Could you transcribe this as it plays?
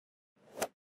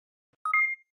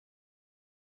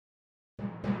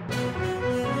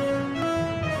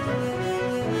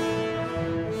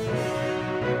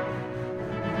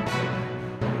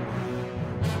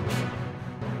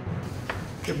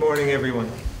morning, everyone.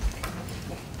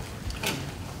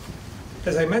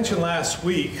 As I mentioned last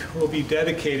week, we'll be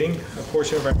dedicating a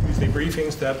portion of our Tuesday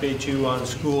briefings to update you on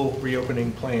school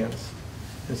reopening plans.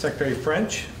 And Secretary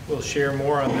French will share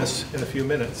more on this in a few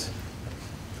minutes.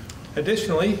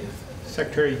 Additionally,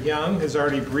 Secretary Young has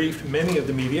already briefed many of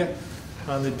the media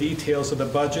on the details of the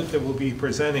budget that we'll be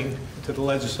presenting to the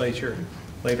legislature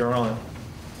later on.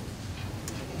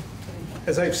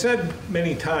 As I've said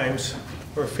many times,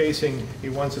 we're facing a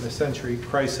once-in-a-century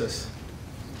crisis.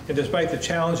 And despite the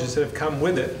challenges that have come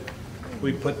with it,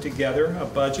 we put together a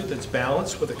budget that's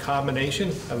balanced with a combination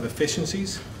of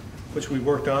efficiencies, which we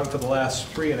worked on for the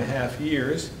last 3.5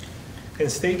 years,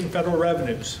 and state and federal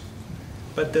revenues,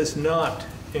 but does not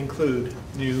include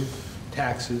new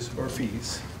taxes or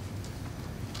fees.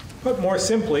 Put more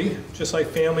simply, just like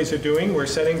families are doing, we're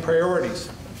setting priorities,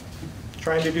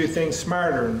 trying to do things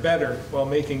smarter and better while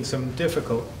making some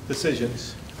difficult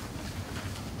decisions.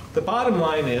 The bottom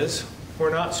line is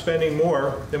we're not spending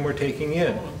more than we're taking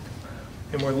in,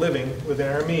 and we're living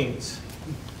within our means.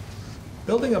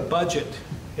 Building a budget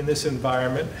in this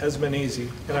environment has been easy,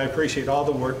 and I appreciate all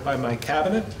the work by my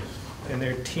cabinet and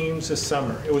their teams this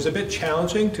summer. It was a bit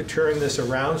challenging to turn this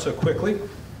around so quickly,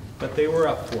 but they were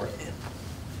up for it.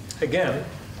 Again,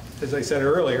 as I said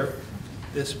earlier,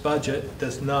 this budget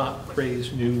does not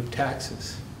raise new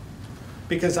taxes,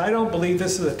 because I don't believe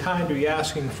this is a time to be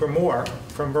asking for more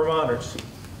from Vermonters,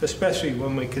 especially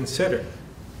when we consider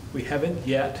we haven't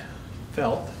yet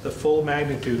felt the full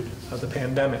magnitude of the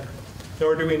pandemic,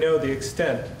 nor do we know the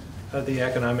extent of the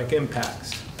economic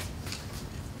impacts.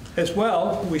 As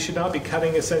well, we should not be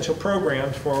cutting essential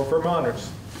programs for Vermonters,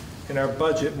 and our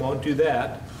budget won't do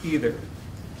that either.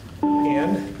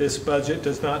 And this budget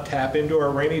does not tap into our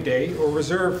rainy day or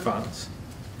reserve funds.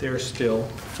 They're still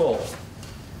full.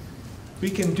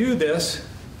 We can do this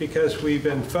because we've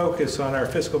been focused on our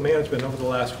fiscal management over the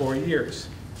last 4 years.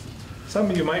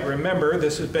 Some of you might remember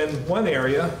this has been one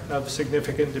area of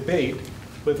significant debate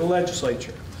with the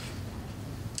legislature.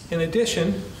 In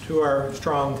addition to our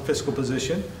strong fiscal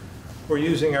position, we're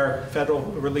using our federal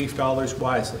relief dollars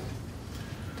wisely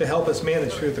to help us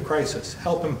manage through the crisis,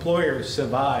 help employers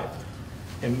survive,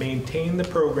 and maintain the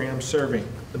programs serving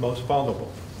the most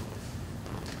vulnerable.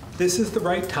 This is the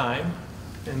right time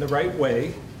and the right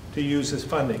way to use this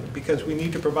funding, because we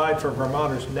need to provide for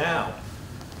Vermonters now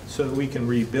so that we can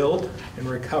rebuild and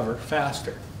recover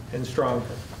faster and stronger.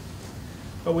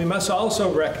 But we must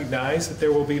also recognize that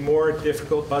there will be more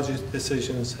difficult budget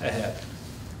decisions ahead.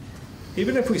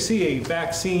 Even if we see a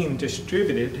vaccine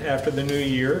distributed after the new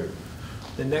year,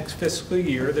 the next fiscal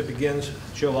year that begins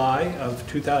July of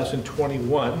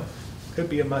 2021 could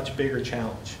be a much bigger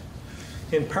challenge,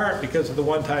 in part because of the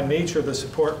one-time nature of the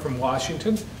support from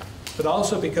Washington, but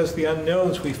also because of the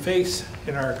unknowns we face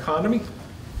in our economy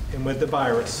and with the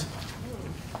virus.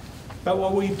 But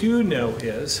what we do know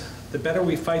is the better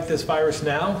we fight this virus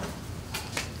now,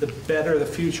 the better the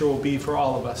future will be for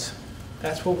all of us.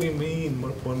 That's what we mean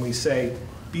when we say,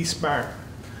 be smart,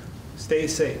 stay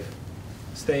safe,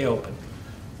 stay open.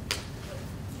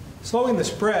 Slowing the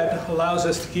spread allows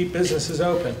us to keep businesses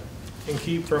open and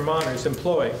keep Vermonters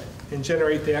employed and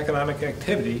generate the economic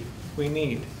activity we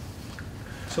need.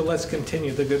 So let's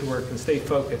continue the good work and stay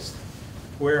focused.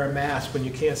 Wear a mask when you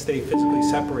can't stay physically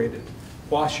separated.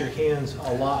 Wash your hands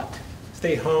a lot.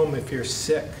 Stay home if you're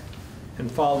sick,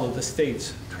 and follow the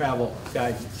state's travel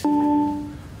guidance.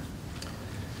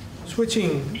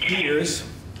 Switching gears,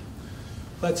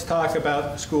 let's talk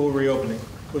about school reopening,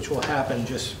 which will happen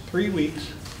just 3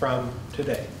 weeks from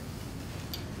today.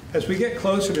 As we get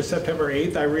closer to September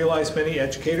 8th, I realize many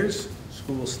educators,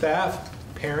 school staff,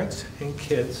 parents, and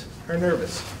kids are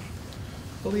nervous.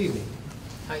 Believe me,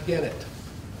 I get it.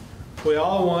 We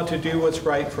all want to do what's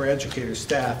right for educators,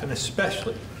 staff, and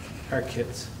especially our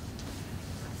kids.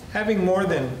 Having more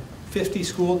than 50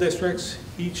 school districts,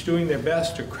 each doing their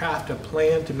best to craft a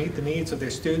plan to meet the needs of their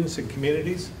students and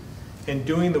communities, and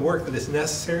doing the work that is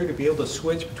necessary to be able to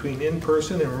switch between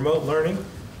in-person and remote learning,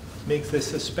 makes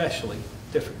this especially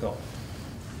difficult.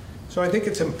 So I think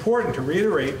it's important to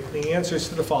reiterate the answers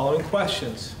to the following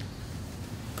questions.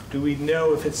 Do we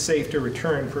know if it's safe to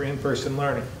return for in-person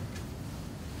learning?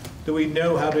 Do we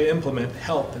know how to implement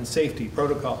health and safety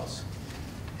protocols?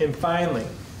 And finally,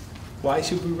 why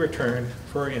should we return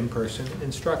for in-person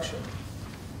instruction?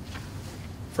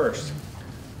 First,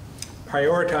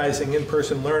 prioritizing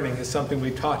in-person learning is something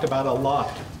we've talked about a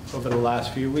lot over the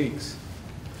last few weeks.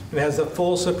 It has the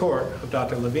full support of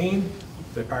Dr. Levine,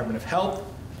 the Department of Health,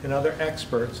 and other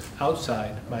experts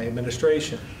outside my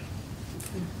administration.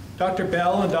 Dr.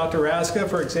 Bell and Dr. Raska,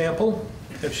 for example,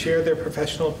 have shared their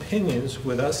professional opinions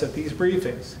with us at these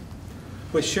briefings.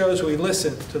 which shows we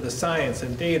listen to the science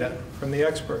and data from the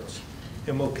experts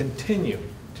and will continue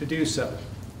to do so.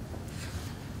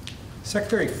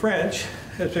 Secretary French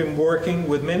has been working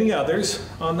with many others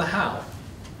on the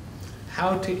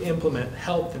how to implement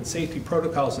health and safety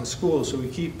protocols in schools so we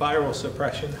keep viral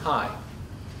suppression high.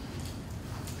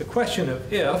 The question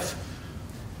of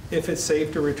if it's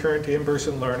safe to return to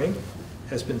in-person learning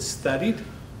has been studied,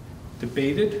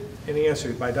 debated, and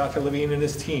answered by Dr. Levine and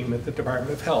his team at the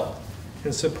Department of Health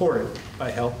and supported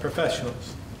by health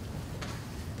professionals.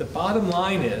 The bottom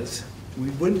line is we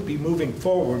wouldn't be moving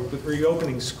forward with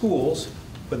reopening schools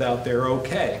without their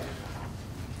okay.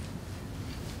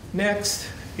 Next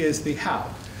is the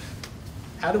how.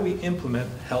 How do we implement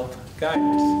health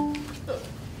guidance?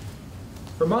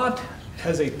 Vermont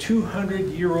has a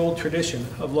 200-year-old tradition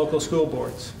of local school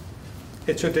boards.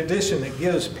 It's a tradition that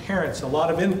gives parents a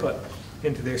lot of input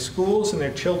into their schools and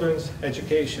their children's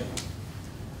education.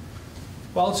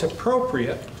 While it's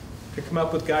appropriate to come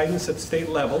up with guidance at the state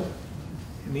level,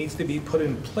 it needs to be put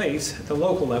in place at the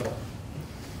local level.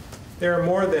 There are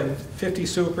more than 50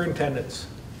 superintendents,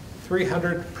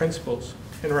 300 principals,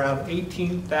 and around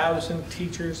 18,000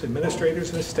 teachers,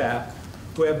 administrators, and staff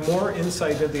who have more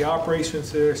insight into the operations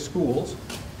of their schools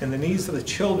and the needs of the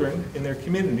children in their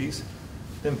communities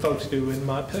than folks do in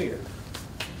Montpelier.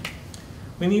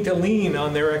 We need to lean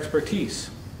on their expertise,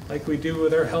 like we do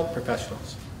with our health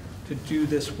professionals, to do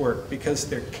this work because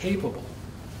they're capable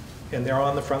and they're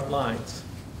on the front lines.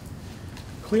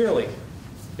 Clearly,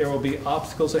 there will be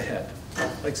obstacles ahead,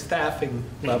 like staffing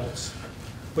levels,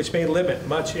 which may limit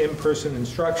much in-person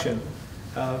instruction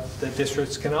that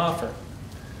districts can offer.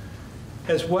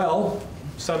 As well,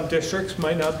 some districts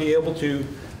might not be able to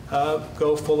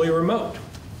go fully remote,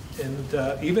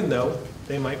 and even though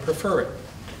they might prefer it.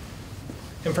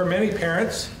 And for many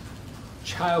parents,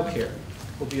 childcare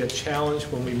will be a challenge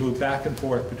when we move back and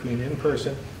forth between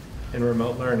in-person and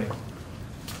remote learning.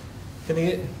 In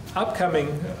the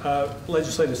upcoming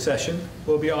legislative session,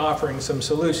 we'll be offering some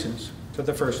solutions to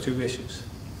the first two issues.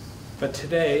 But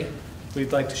today,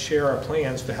 we'd like to share our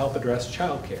plans to help address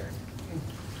childcare.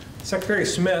 Secretary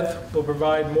Smith will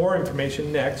provide more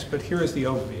information next, but here is the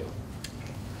overview.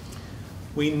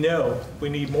 We know we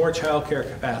need more childcare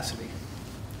capacity,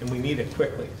 and we need it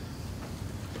quickly.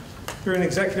 Through an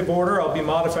executive order, I'll be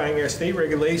modifying our state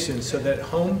regulations so that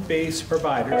home-based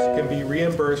providers can be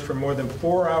reimbursed for more than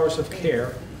 4 hours of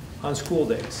care on school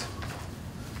days.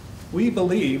 We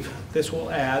believe this will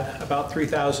add about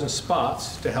 3,000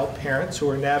 spots to help parents who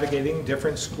are navigating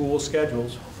different school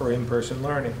schedules for in-person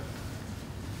learning.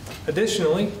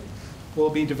 Additionally,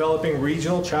 we'll be developing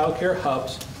regional child care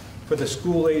hubs for the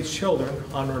school-age children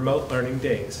on remote learning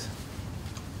days.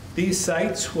 These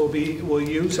sites will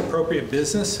use appropriate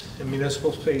business and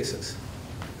municipal spaces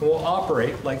and will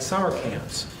operate like summer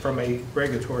camps from a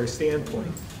regulatory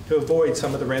standpoint to avoid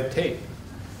some of the red tape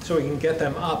so we can get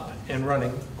them up and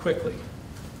running quickly.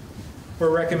 We're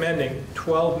recommending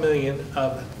 $12 million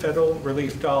of federal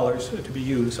relief dollars to be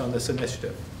used on this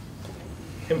initiative.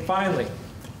 And finally,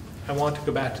 I want to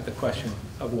go back to the question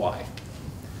of why.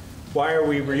 Why are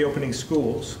we reopening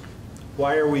schools?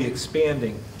 Why are we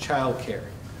expanding childcare?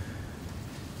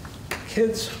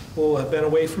 Kids will have been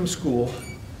away from school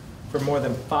for more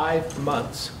than 5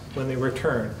 months when they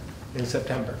return in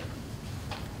September.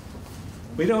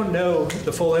 We don't know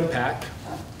the full impact,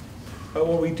 but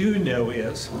what we do know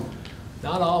is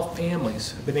not all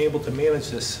families have been able to manage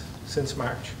this since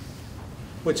March,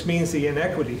 which means the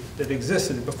inequity that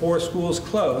existed before schools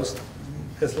closed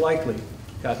has likely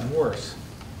gotten worse.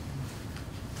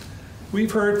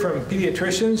 We've heard from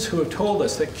pediatricians who have told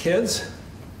us that kids,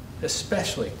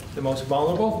 especially the most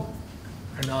vulnerable,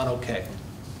 are not okay.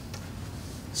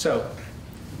 So,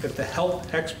 if the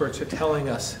health experts are telling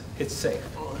us it's safe,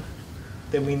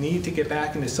 then we need to get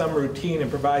back into some routine and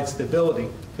provide stability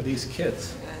for these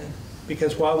kids.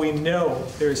 Because while we know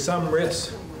there is some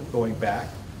risk going back,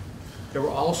 there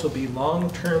will also be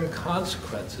long-term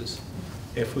consequences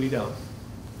if we don't.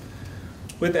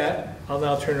 With that, I'll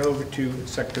now turn it over to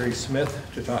Secretary Smith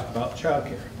to talk about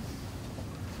childcare.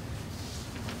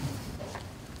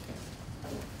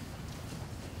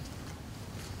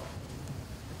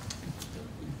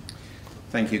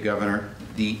 Thank you, Governor.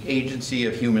 The Agency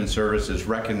of Human Services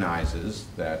recognizes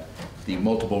that the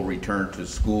multiple return to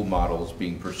school models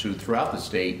being pursued throughout the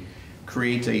state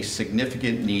creates a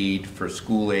significant need for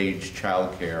school-age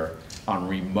childcare on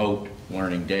remote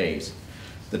learning days.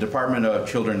 The Department of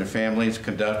Children and Families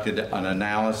conducted an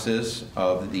analysis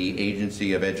of the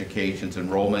Agency of Education's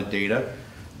enrollment data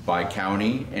by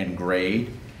county and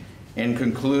grade and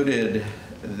concluded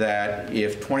that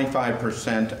if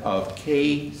 25% of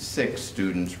K-6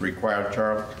 students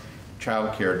require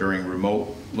child care during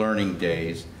remote learning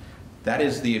days, that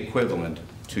is the equivalent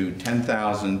to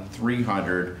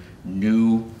 10,300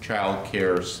 new child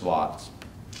care slots.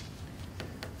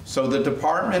 So the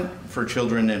Department for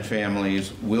Children and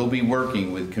Families will be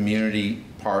working with community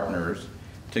partners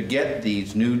to get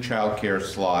these new child care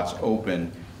slots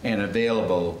open and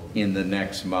available in the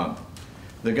next month.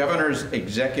 The governor's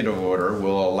executive order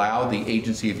will allow the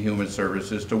Agency of Human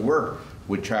Services to work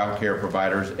with child care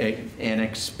providers and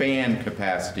expand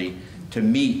capacity to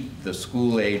meet the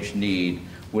school-age need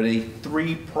with a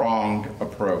three-pronged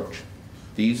approach.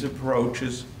 These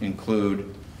approaches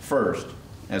include, first,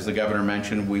 as the governor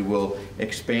mentioned, we will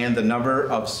expand the number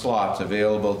of slots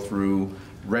available through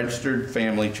registered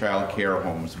family child care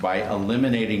homes by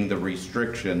eliminating the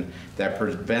restriction that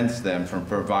prevents them from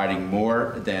providing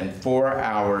more than 4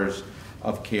 hours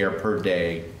of care per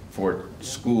day for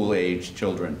school-age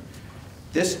children.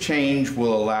 This change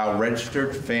will allow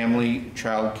registered family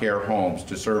child care homes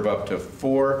to serve up to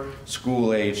 4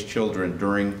 school-age children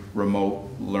during remote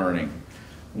learning,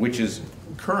 which is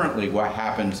currently what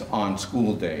happens on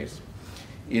school days.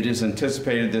 It is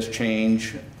anticipated this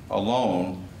change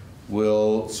alone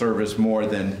will service more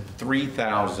than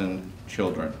 3,000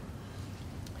 children.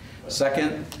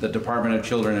 Second, the Department of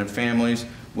Children and Families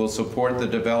will support the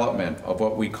development of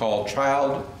what we call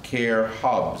child care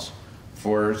hubs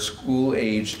for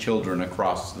school-age children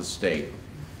across the state.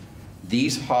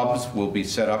 These hubs will be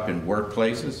set up in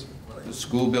workplaces,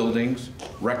 school buildings,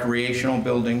 recreational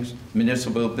buildings,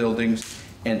 municipal buildings,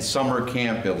 and summer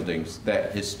camp buildings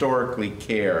that historically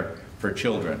care for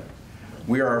children.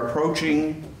 We are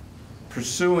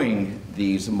pursuing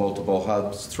these multiple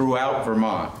hubs throughout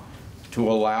Vermont to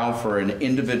allow for an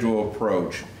individual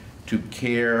approach to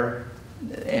care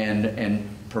and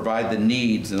provide the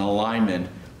needs in alignment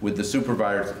with the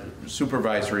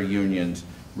supervisory union's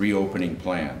reopening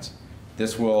plans.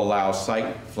 This will allow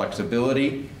site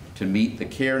flexibility to meet the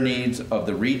care needs of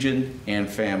the region and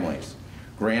families.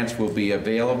 Grants will be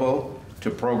available to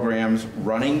programs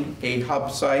running a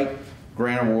hub site.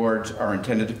 Grant awards are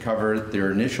intended to cover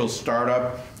their initial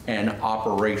startup and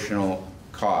operational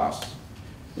costs.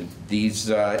 It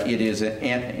is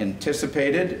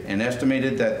anticipated and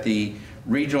estimated that the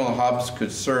regional hubs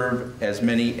could serve as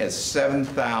many as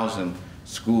 7,000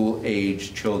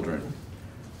 school-age children.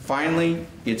 Finally,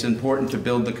 it's important to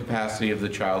build the capacity of the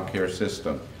child care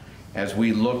system. As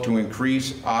we look to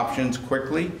increase options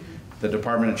quickly, the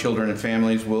Department of Children and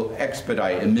Families will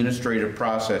expedite administrative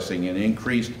processing and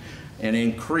increase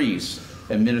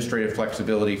administrative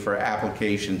flexibility for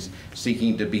applications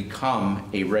seeking to become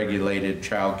a regulated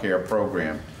child care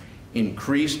program.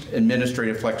 Increased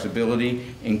administrative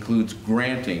flexibility includes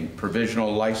granting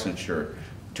provisional licensure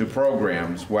to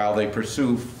programs while they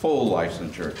pursue full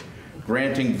licensure,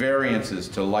 granting variances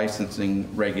to licensing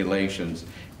regulations,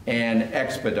 and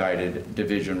expedited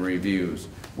division reviews.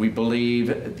 We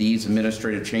believe these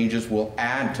administrative changes will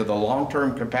add to the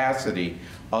long-term capacity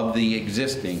of the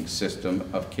existing system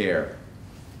of care.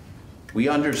 We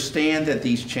understand that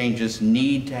these changes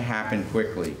need to happen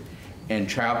quickly, and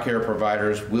child care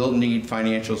providers will need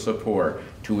financial support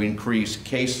to increase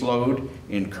caseload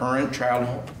in current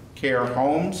child care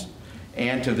homes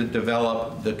and to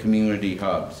develop the community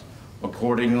hubs.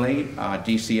 Accordingly,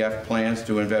 DCF plans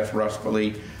to invest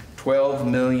roughly $12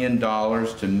 million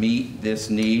to meet this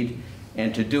need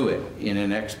and to do it in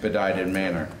an expedited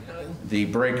manner. The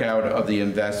breakout of the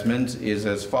investments is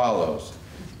as follows.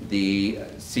 The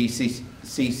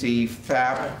CC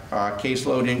FAP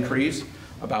caseload increase,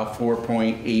 about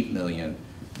 $4.8 million.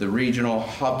 The regional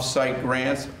hub site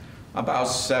grants, about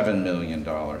 $7 million.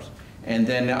 And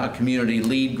then a community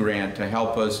lead grant to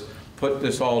help us put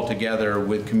this all together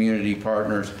with community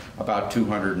partners, about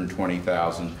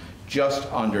 $220,000,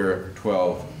 just under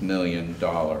 $12 million.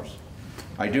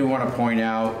 I do want to point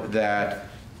out that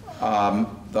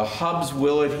the hubs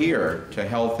will adhere to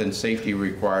health and safety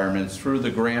requirements through the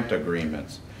grant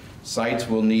agreements. Sites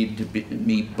will need to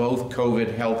meet both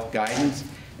COVID health guidance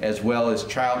as well as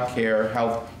child care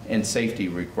health and safety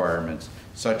requirements,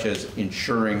 such as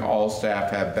ensuring all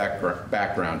staff have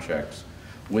background checks,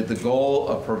 with the goal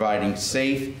of providing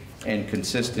safe and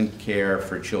consistent care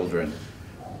for children.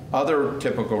 Other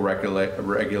typical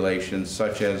regulations,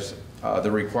 such as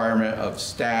the requirement of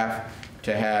staff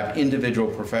to have individual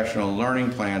professional learning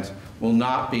plans, will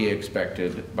not be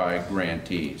expected by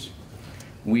grantees.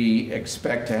 We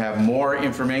expect to have more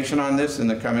information on this in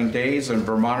the coming days, and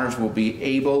Vermonters will be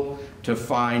able to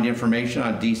find information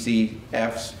on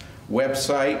DCF's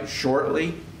website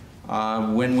shortly.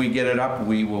 When we get it up,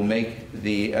 we will make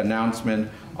the announcement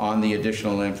on the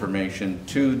additional information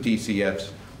to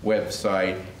DCF's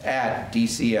website at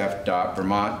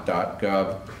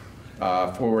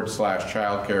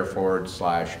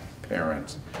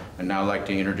dcf.vermont.gov/childcare/parents. I'd now like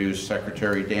to introduce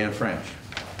Secretary Dan French.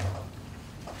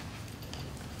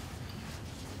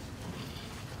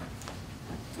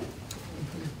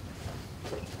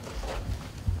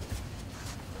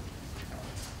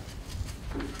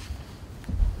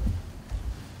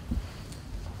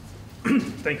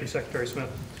 Thank you, Secretary Smith.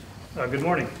 Good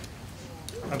morning.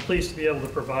 I'm pleased to be able to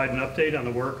provide an update on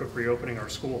the work of reopening our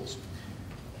schools.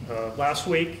 Last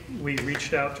week, we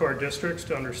reached out to our districts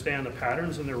to understand the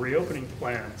patterns in their reopening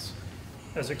plans.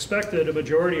 As expected, a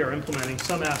majority are implementing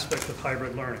some aspect of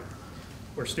hybrid learning,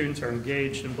 where students are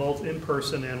engaged in both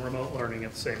in-person and remote learning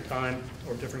at the same time,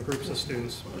 or different groups of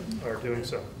students are doing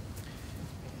so.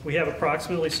 We have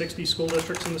approximately 60 school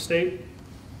districts in the state.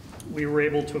 We were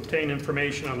able to obtain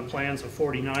information on the plans of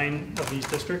 49 of these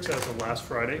districts as of last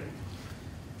Friday.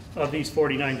 Of these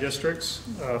 49 districts,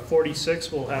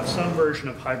 46 will have some version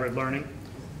of hybrid learning.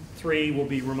 3 will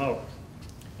be remote.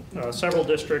 Several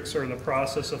districts are in the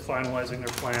process of finalizing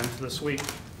their plans this week.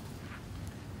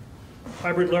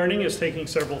 Hybrid learning is taking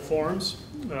several forms.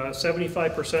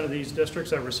 75% of these districts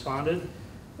that responded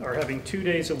are having 2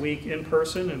 days a week in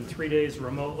person and 3 days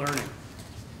remote learning.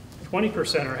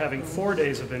 20% are having 4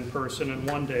 days of in-person and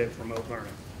 1 day of remote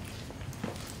learning.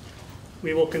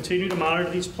 We will continue to monitor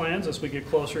these plans as we get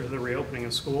closer to the reopening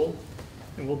of school,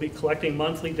 and we'll be collecting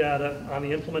monthly data on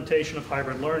the implementation of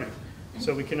hybrid learning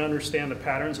so we can understand the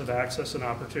patterns of access and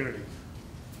opportunity.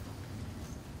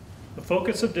 The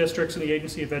focus of districts and the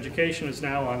Agency of Education is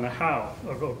now on the how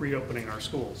of reopening our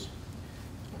schools.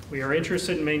 We are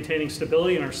interested in maintaining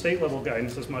stability in our state-level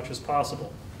guidance as much as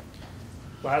possible.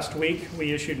 Last week,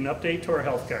 we issued an update to our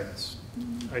health guidance.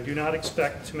 I do not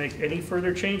expect to make any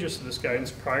further changes to this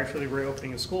guidance prior to the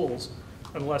reopening of schools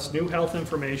unless new health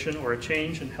information or a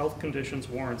change in health conditions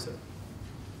warrants it.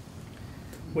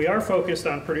 We are focused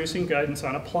on producing guidance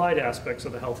on applied aspects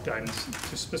of the health guidance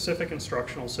to specific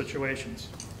instructional situations.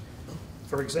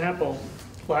 For example,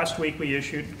 last week we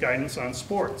issued guidance on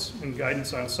sports and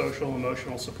guidance on social and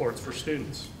emotional supports for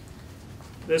students.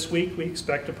 This week, we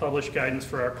expect to publish guidance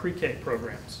for our pre-K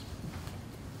programs.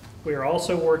 We are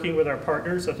also working with our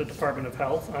partners at the Department of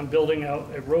Health on building out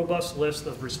a robust list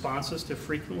of responses to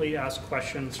frequently asked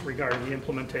questions regarding the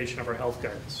implementation of our health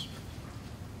guidance.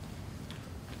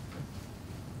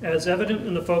 As evident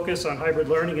in the focus on hybrid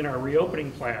learning in our reopening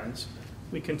plans,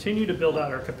 we continue to build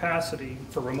out our capacity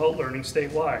for remote learning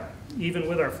statewide, even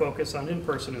with our focus on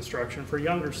in-person instruction for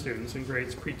younger students in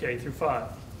grades pre-K through 5.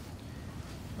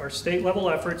 Our state-level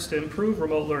efforts to improve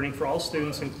remote learning for all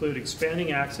students include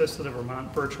expanding access to the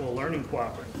Vermont Virtual Learning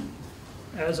Cooperative.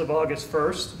 As of August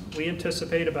 1st, we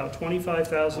anticipate about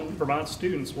 25,000 Vermont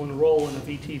students will enroll in a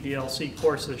VT-VLC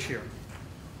course this year.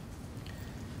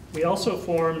 We also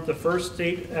formed the first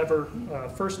ever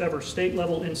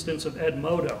state-level instance of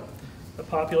Edmodo, a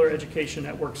popular education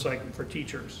network site for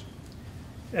teachers.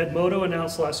 Edmodo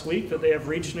announced last week that they have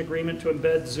reached an agreement to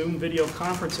embed Zoom video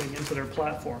conferencing into their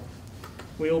platform.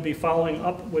 We will be following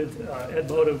up with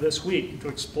Edmodo this week to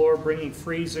explore bringing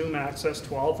free Zoom access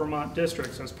to all Vermont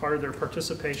districts as part of their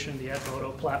participation in the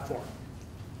Edmodo platform.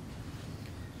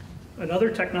 Another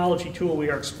technology tool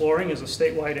we are exploring is a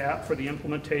statewide app for the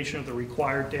implementation of the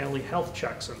required daily health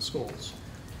checks in schools.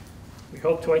 We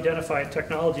hope to identify a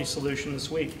technology solution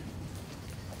this week.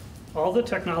 All the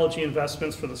technology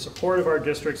investments for the support of our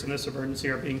districts in this emergency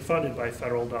are being funded by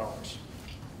federal dollars.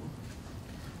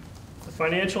 The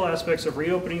financial aspects of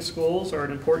reopening schools are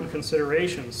an important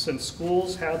consideration since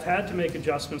schools have had to make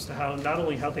adjustments to not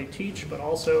only how they teach, but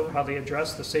also how they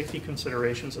address the safety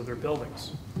considerations of their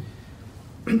buildings.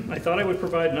 I thought I would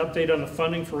provide an update on the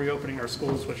funding for reopening our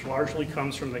schools, which largely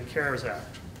comes from the CARES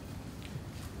Act.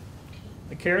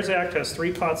 The CARES Act has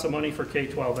 3 pots of money for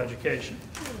K-12 education: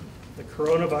 the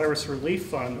Coronavirus Relief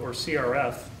Fund, or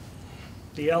CRF,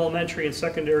 the Elementary and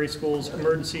Secondary Schools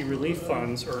Emergency Relief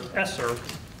Funds, or ESSER,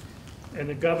 and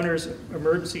the Governor's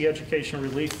Emergency Education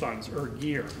Relief Funds, or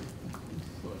GEAR.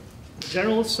 The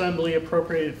General Assembly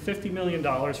appropriated $50 million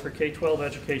for K-12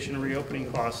 education and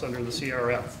reopening costs under the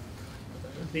CRF.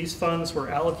 These funds were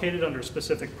allocated under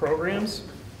specific programs,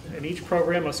 and each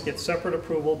program must get separate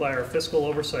approval by our fiscal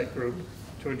oversight group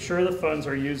to ensure the funds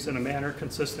are used in a manner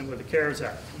consistent with the CARES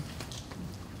Act.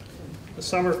 The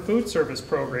Summer Food Service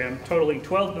Program, totaling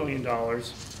 $12 million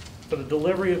for the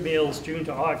delivery of meals June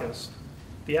to August,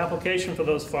 the application for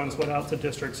those funds went out to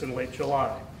districts in late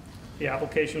July. The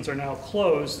applications are now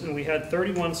closed, and we had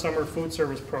 31 summer food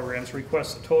service programs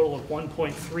request a total of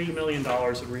 $1.3 million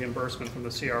in reimbursement from the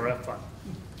CRF fund.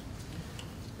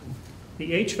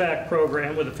 The HVAC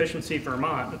program with Efficiency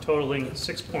Vermont, totaling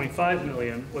 $6.5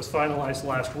 million, was finalized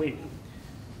last week.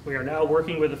 We are now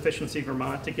working with Efficiency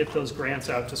Vermont to get those grants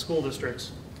out to school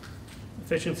districts.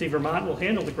 Efficiency Vermont will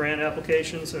handle the grant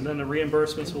applications, and then the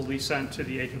reimbursements will be sent to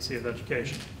the Agency of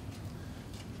Education.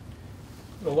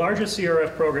 The largest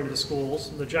CRF program to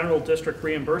schools, the General District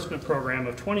Reimbursement Program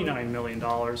of $29 million,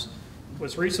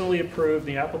 was recently approved.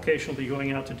 The application will be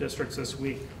going out to districts this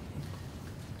week.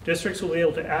 Districts will be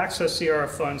able to access CRF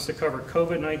funds to cover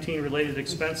COVID-19 related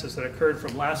expenses that occurred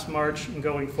from last March and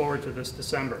going forward to this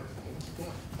December.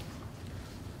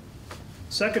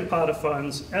 Second pot of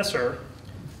funds, ESSER,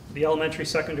 the Elementary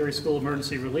Secondary School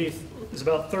Emergency Relief, is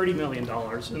about $30 million,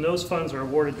 and those funds are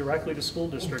awarded directly to school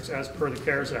districts as per the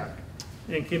CARES Act,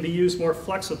 and can be used more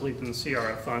flexibly than the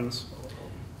CRF funds.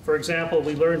 For example,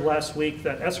 we learned last week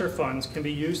that ESSER funds can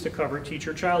be used to cover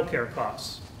teacher child care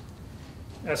costs.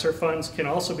 ESSER funds can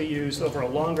also be used over a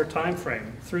longer time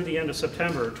frame through the end of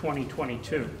September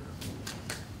 2022.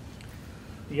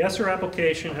 The ESSER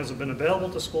application has been available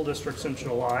to school districts in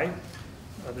July.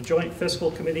 The Joint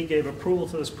Fiscal Committee gave approval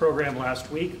to this program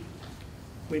last week.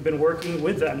 We've been working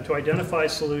with them to identify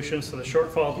solutions to the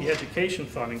shortfall of the education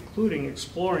fund, including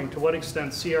exploring to what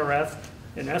extent CRF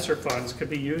and ESSER funds could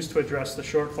be used to address the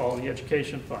shortfall in the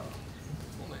education fund.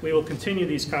 We will continue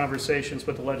these conversations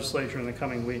with the legislature in the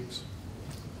coming weeks.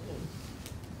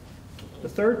 The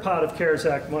third pot of CARES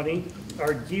Act money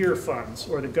are GEAR funds,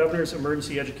 or the Governor's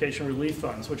Emergency Education Relief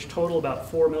Funds, which total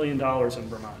about $4 million in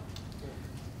Vermont.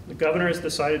 The governor has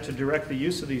decided to direct the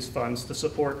use of these funds to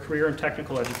support career and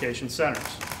technical education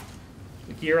centers.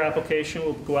 The GEAR application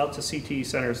will go out to CTE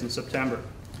centers in September.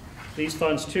 These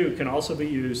funds, too, can also be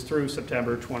used through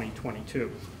September 2022.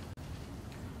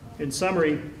 In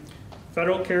summary,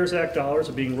 federal CARES Act dollars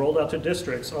are being rolled out to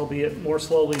districts, albeit more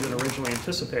slowly than originally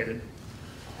anticipated.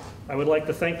 I would like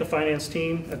to thank the finance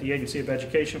team at the Agency of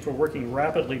Education for working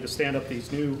rapidly to stand up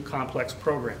these new complex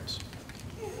programs.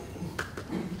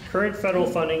 Current federal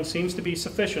funding seems to be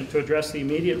sufficient to address the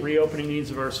immediate reopening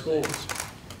needs of our schools,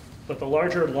 but the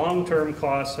larger long-term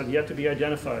costs have yet to be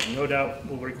identified and no doubt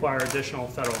will require additional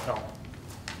federal help.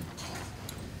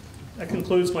 That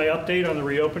concludes my update on the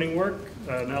reopening work.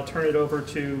 And I'll turn it over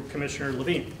to Commissioner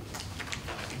Levine.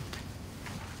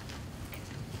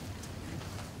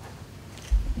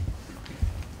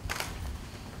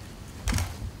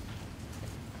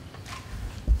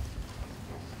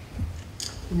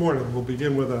 Good morning. We'll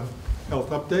begin with a health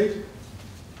update.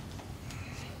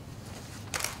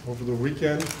 Over the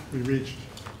weekend, we reached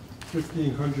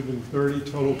 1,530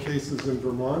 total cases in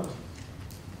Vermont.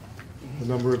 The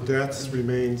number of deaths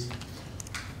remains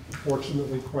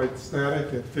fortunately quite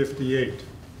static at 58.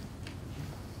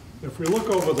 If we look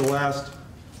over the last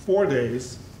 4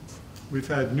 days, we've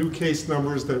had new case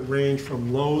numbers that range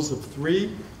from lows of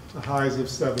 3 to highs of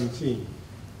 17.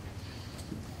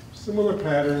 Similar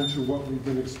pattern to what we've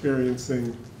been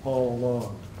experiencing all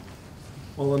along.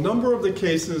 While a number of the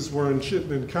cases were in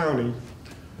Chittenden County,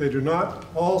 they do not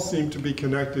all seem to be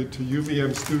connected to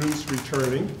UVM students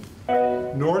returning,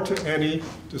 nor to any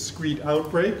discrete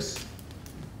outbreaks,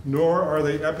 nor are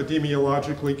they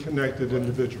epidemiologically connected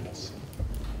individuals.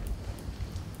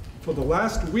 For the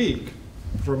last week,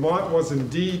 Vermont was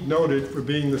indeed noted for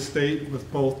being the state with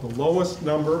both the lowest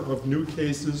number of new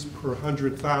cases per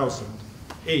 100,000,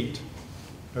 8,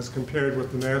 as compared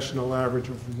with the national average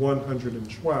of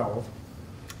 112,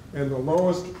 and the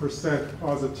lowest percent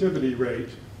positivity rate,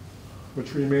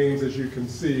 which remains, as you can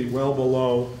see, well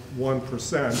below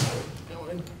 1%.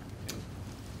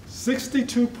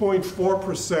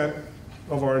 62.4%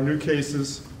 of our new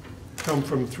cases come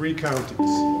from 3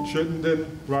 counties,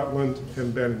 Chittenden, Rutland,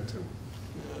 and Bennington.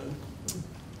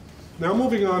 Now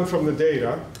moving on from the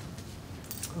data,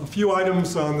 a few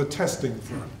items on the testing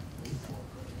front.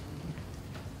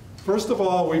 First of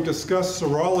all, we've discussed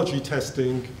serology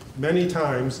testing many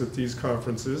times at these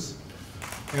conferences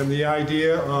and the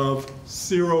idea of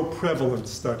seroprevalence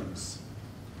studies.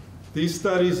 These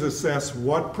studies assess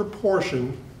what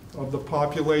proportion of the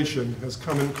population has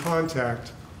come in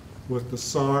contact with the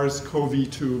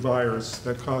SARS-CoV-2 virus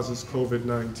that causes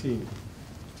COVID-19.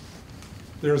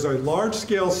 There's a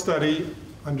large-scale study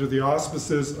under the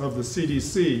auspices of the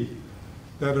CDC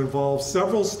that involves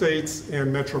several states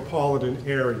and metropolitan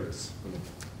areas.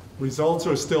 Results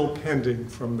are still pending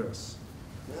from this.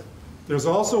 There's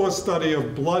also a study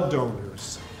of blood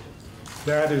donors.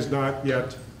 That is not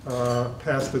yet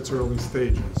past its early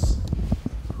stages.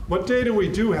 What data we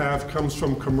do have comes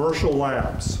from commercial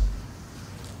labs,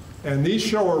 And these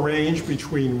show a range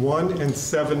between 1 and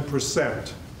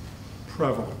 7%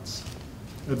 prevalence.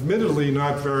 Admittedly,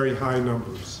 not very high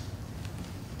numbers.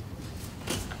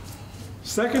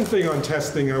 Second thing on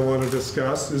testing I want to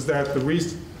discuss is that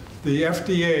the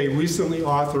FDA recently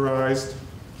authorized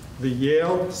the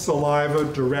Yale Saliva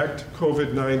Direct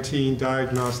COVID-19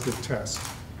 diagnostic test.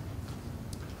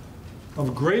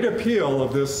 Of great appeal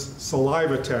of this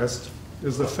saliva test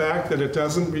is the fact that it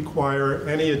doesn't require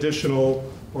any additional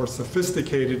or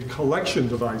sophisticated collection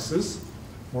devices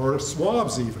or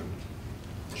swabs even,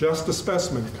 just a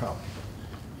specimen cup.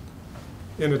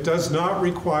 And it does not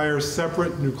require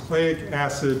separate nucleic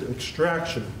acid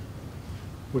extraction,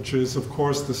 which is, of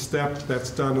course, the step that's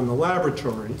done in the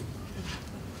laboratory.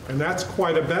 And that's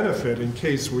quite a benefit in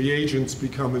case reagents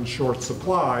become in short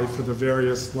supply for the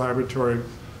various laboratory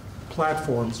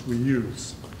platforms we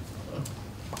use.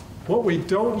 What we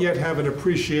don't yet have an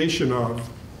appreciation of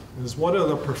is what are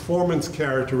the performance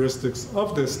characteristics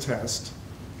of this test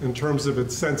in terms of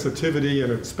its sensitivity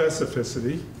and its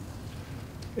specificity,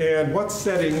 and what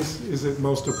settings is it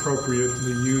most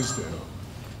appropriately used in.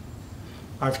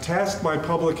 I've tasked my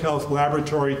public health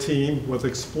laboratory team with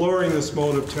exploring this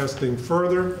mode of testing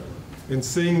further and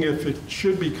seeing if it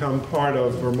should become part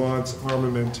of Vermont's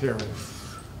armamentarium.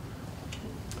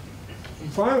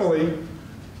 Finally,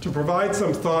 to provide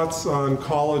some thoughts on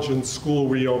college and school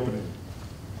reopening.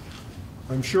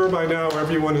 I'm sure by now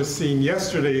everyone has seen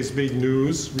yesterday's big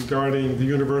news regarding the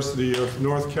University of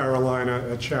North Carolina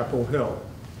at Chapel Hill,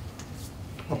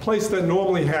 a place that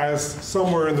normally has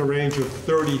somewhere in the range of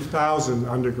 30,000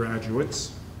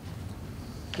 undergraduates.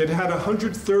 It had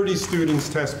 130 students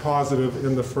test positive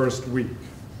in the first week.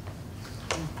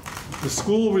 The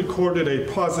school recorded a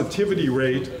positivity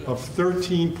rate of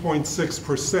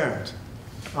 13.6%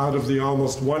 out of the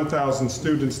almost 1,000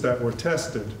 students that were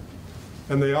tested.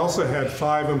 And they also had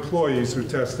 5 employees who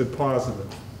tested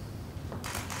positive.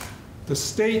 The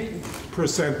state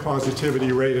percent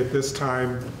positivity rate at this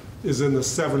time is in the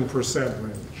 7%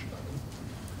 range.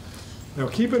 Now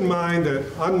keep in mind that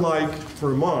unlike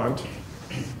Vermont,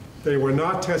 they were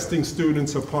not testing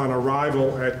students upon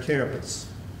arrival at campus.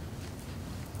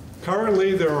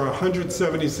 Currently, there are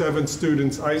 177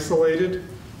 students isolated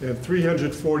and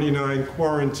 349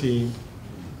 quarantined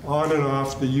on and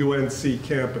off the UNC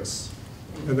campus.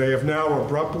 And they have now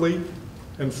abruptly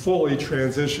and fully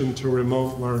transitioned to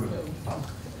remote learning.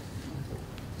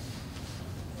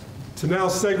 To now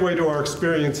segue to our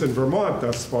experience in Vermont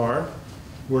thus far,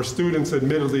 where students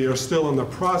admittedly are still in the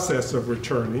process of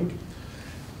returning.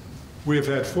 We have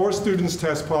had 4 students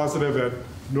test positive at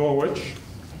Norwich,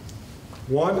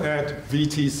 1 at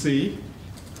VTC,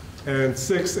 and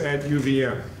 6 at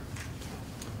UVM.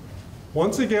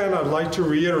 Once again, I'd like to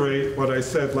reiterate what I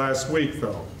said last week,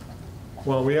 though.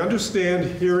 While we understand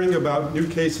hearing about new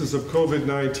cases of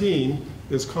COVID-19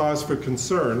 is cause for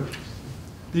concern,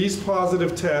 these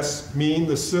positive tests mean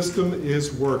the system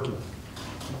is working.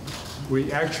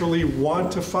 We actually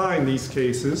want to find these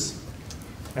cases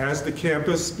as the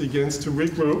campus begins to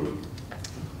regroup,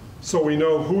 so we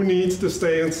know who needs to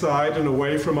stay inside and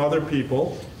away from other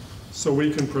people, so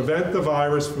we can prevent the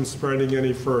virus from spreading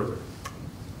any further.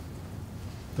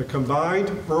 The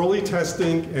combined early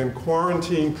testing and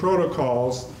quarantine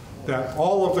protocols that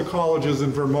all of the colleges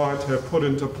in Vermont have put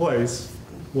into place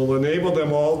will enable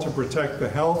them all to protect the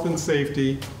health and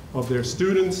safety of their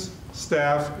students,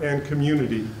 staff, and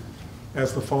community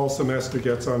as the fall semester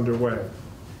gets underway.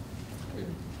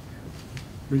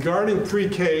 Regarding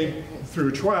pre-K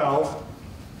through 12,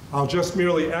 I'll just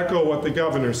merely echo what the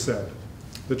governor said.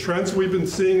 The trends we've been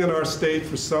seeing in our state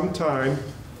for some time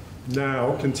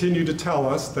now continue to tell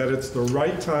us that it's the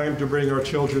right time to bring our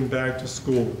children back to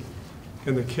school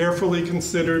in the carefully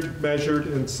considered, measured,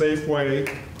 and safe way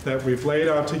that we've laid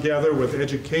out together with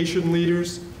education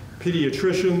leaders,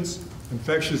 pediatricians,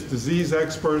 infectious disease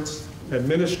experts,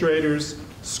 administrators,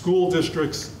 school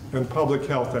districts, and public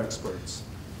health experts.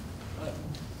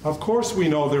 Of course, we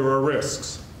know there are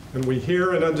risks, and we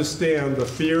hear and understand the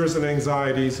fears and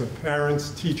anxieties of parents,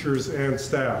 teachers, and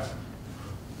staff.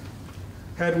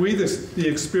 Had we the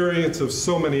experience of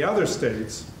so many other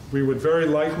states, we would very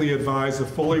likely advise a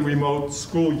fully remote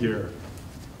school year.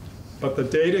 But the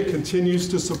data continues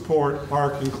to support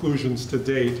our conclusions to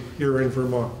date here in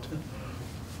Vermont.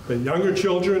 That younger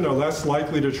children are less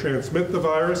likely to transmit the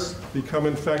virus, become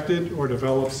infected, or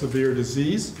develop severe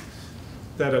disease.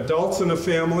 That adults in a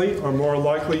family are more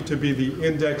likely to be the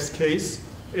index case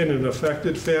in an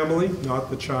affected family,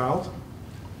 not the child.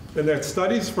 And that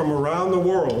studies from around the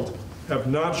world have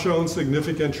not shown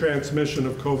significant transmission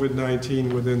of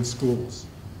COVID-19 within schools.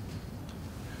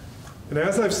 And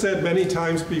as I've said many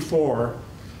times before,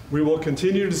 we will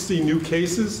continue to see new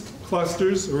cases,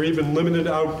 clusters, or even limited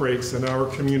outbreaks in our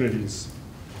communities.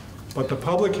 But the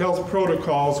public health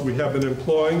protocols we have been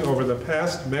employing over the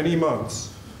past many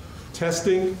months,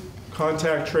 testing,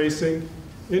 contact tracing,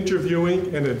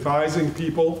 interviewing, and advising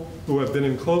people who have been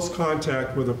in close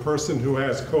contact with a person who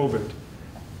has COVID,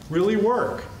 really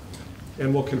work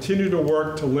and will continue to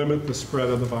work to limit the spread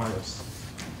of the virus.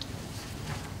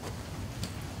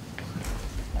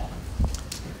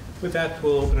 With that,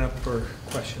 we'll open up for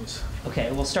questions.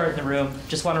 Okay, we'll start in the room.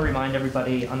 Just want to remind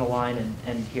everybody on the line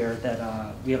and here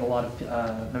that we have a lot of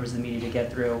members of the media to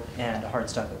get through and a hard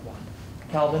stop at 1.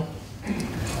 Calvin?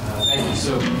 Thank you.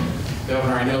 So,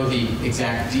 Governor, I know the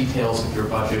exact details of your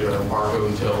budget are embargoed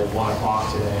until 1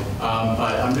 o'clock today,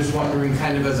 but I'm just wondering,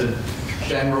 kind of as a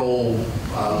general,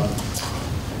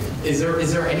 is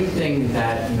there anything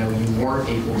that you weren't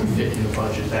able to fit in the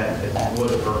budget that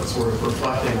would have, or sort of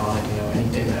reflecting on it,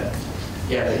 anything that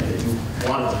that you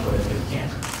wanted to put in but you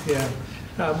can't?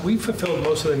 Yeah, we fulfilled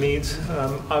most of the needs.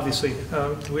 Obviously,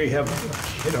 we have,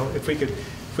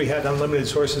 if we had unlimited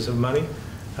sources of money,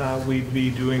 we'd be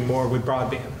doing more with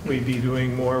broadband. We'd be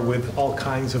doing more with all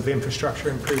kinds of infrastructure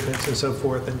improvements and so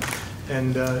forth,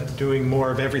 and doing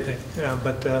more of everything.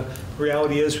 But the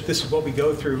reality is, this is what we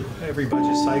go through every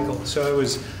budget cycle. So I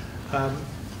was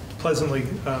pleasantly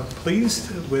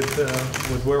pleased with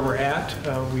where we're at.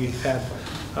 We had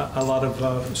a lot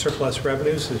of surplus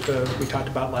revenues, as we talked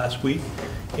about last week,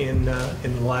 in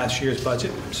last year's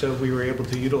budget. So we were able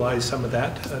to utilize some of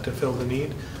that to fill the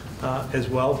need. As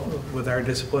well, with our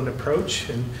disciplined approach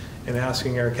and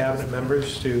asking our cabinet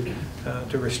members to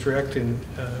restrict and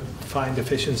find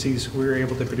efficiencies, we were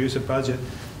able to produce a budget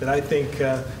that I think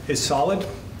is solid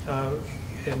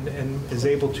and is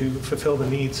able to fulfill the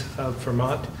needs of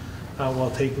Vermont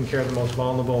while taking care of the most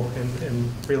vulnerable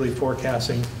and really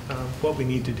forecasting what we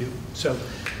need to do. So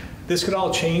this could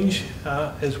all change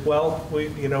as well.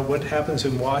 What happens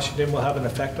in Washington will have an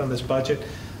effect on this budget.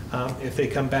 If they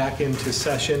come back into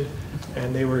session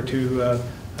and they were to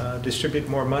distribute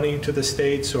more money to the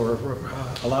states or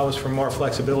allow us for more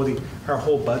flexibility, our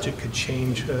whole budget could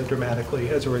change dramatically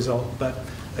as a result. But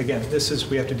again,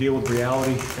 we have to deal with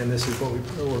reality, and this is what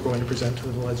we're going to present to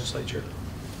the legislature.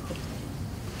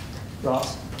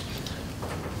 Ross?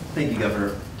 Thank you,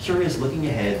 Governor. Curious, looking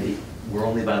ahead, we're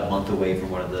only about a month away from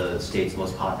one of the state's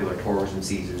most popular tourism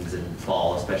seasons in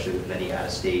fall, especially with many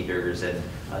out-of-staters and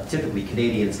typically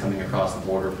Canadians coming across the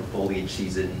border for foliage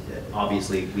season.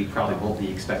 Obviously, we probably won't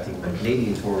be expecting the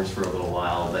Canadian tours for a little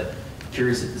while, but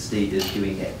curious if the state is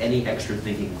doing any extra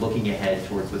thinking, looking ahead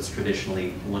towards what's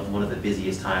traditionally one of the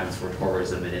busiest times for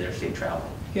tourism and interstate travel.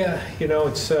 Yeah,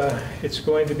 it's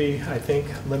going to be, I think,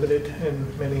 limited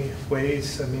in many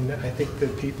ways. I mean, I think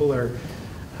that people are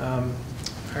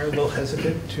a little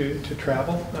hesitant to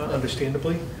travel,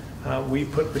 understandably. We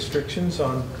put restrictions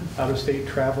on out-of-state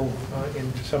travel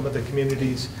in some of the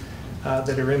communities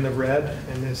that are in the red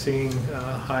and are seeing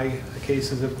high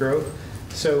cases of growth.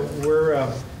 So we're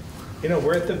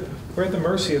at the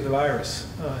mercy of the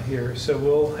virus here. So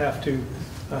we'll have to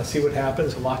see what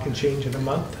happens. A lot can change in a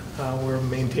month. We'll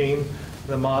maintain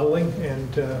the modeling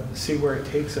and see where it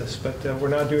takes us. But we're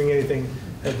not doing anything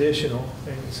additional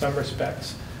in some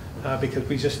respects. Because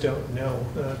we just don't know.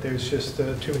 There's just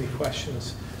too many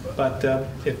questions. But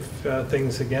if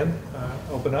things, again,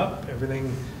 open up,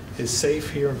 everything is safe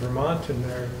here in Vermont, and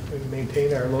we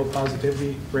maintain our low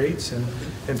positivity rates and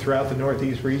throughout the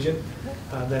Northeast region,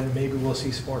 then maybe we'll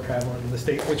see some more travel into the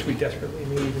state, which we desperately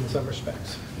need in some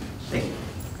respects. Thank you.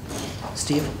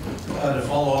 Steve? To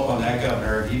follow up on that,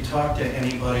 Governor, have you talked to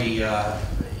anybody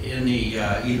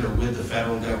either with the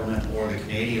federal government or the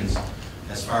Canadians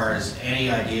as far as any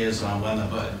ideas on when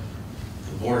the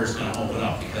border's going to open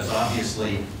up? Because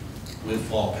obviously, with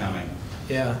fall coming.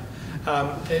 Yeah.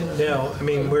 No, I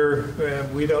mean,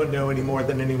 we don't know any more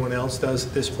than anyone else does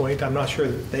at this point. I'm not sure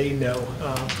that they know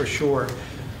for sure.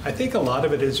 I think a lot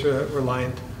of it is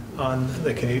reliant on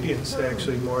the Canadians,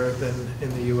 actually, more than in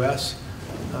the U.S.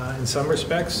 In some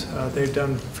respects, they've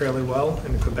done fairly well.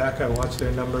 In Quebec, I watch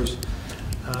their numbers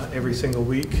every single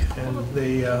week, and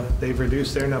they've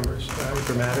reduced their numbers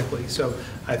dramatically. So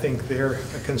I think they're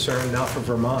a concern not for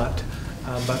Vermont,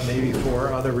 but maybe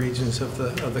for other regions of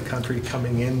the country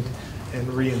coming in and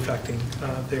reinfecting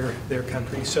their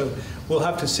country. So we'll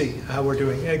have to see how we're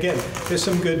doing. Again, there's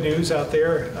some good news out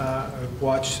there. I've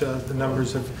watched the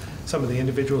numbers of some of the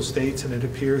individual states, and it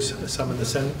appears some of the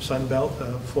Sun Belt,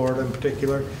 Florida in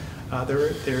particular,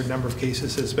 their number of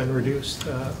cases has been reduced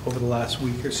over the last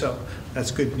week or so.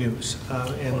 That's good news.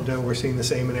 And we're seeing the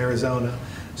same in Arizona.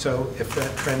 So if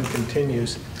that trend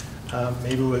continues,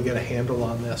 maybe we'll get a handle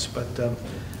on this.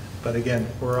 But again,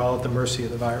 we're all at the mercy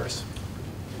of the virus.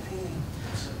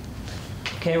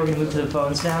 Okay, we're gonna move to the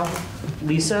phones now.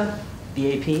 Lisa,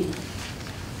 the AP.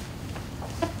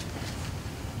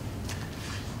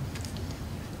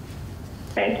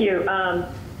 Thank you.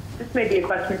 This may be a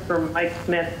question for Mike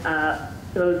Smith.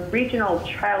 Those regional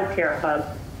child care hubs,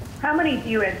 how many do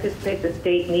you anticipate the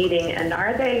state needing? And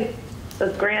are they,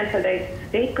 those grants, are they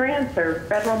state grants or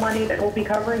federal money that will be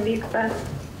covering the expense?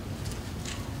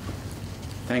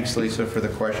 Thanks, Lisa, for the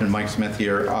question. Mike Smith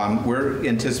here. We're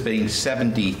anticipating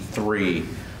 73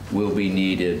 will be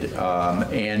needed,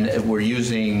 and we're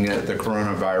using the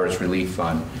Coronavirus Relief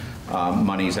Fund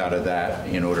monies out of that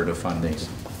in order to fund these.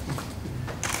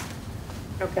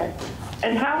 Okay.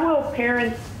 And how will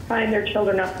parents sign their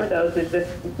children up for those? Is this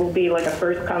will be like a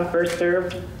first come, first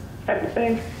served type of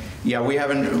thing? Yeah,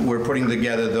 we're putting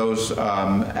together those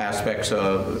aspects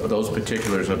of those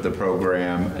particulars of the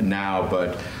program now,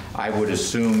 but I would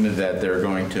assume that they're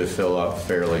going to fill up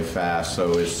fairly fast.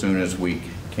 So as soon as we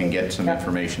can get some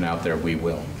information out there, we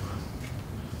will.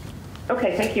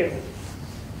 Okay, thank you.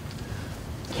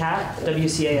 Kat,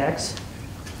 WCAX.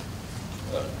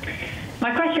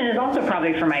 My question is also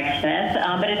probably for Mike Smith,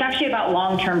 but it's actually about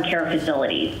long-term care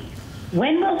facilities.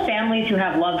 When will families who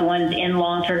have loved ones in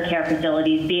long-term care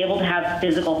facilities be able to have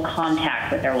physical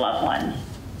contact with their loved ones?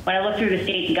 When I look through the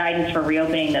state's guidance for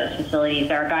reopening those facilities,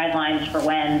 there are guidelines for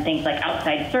when things like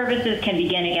outside services can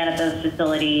begin again at those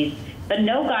facilities, but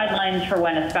no guidelines for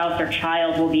when a spouse or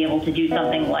child will be able to do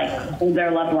something like hold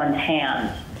their loved one's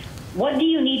hands. What do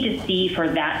you need to see for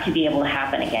that to be able to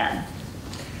happen again?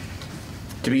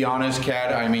 To be honest,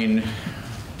 Kat, I mean,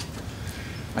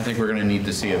 I think we're going to need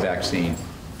to see a vaccine.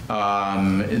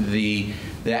 The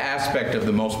aspect of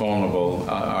the most vulnerable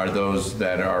are those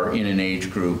that are in an age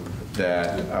group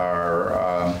that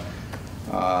are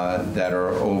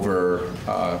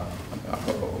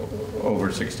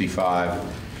over 65,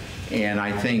 and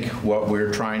I think what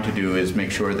we're trying to do is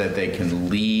make sure that they can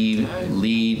lead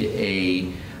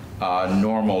a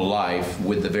normal life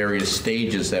with the various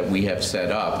stages that we have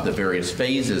set up, the various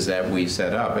phases that we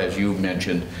set up, as you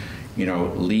mentioned, you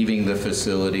know, leaving the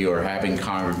facility or having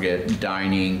congregate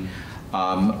dining,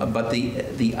 but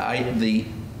the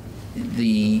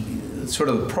sort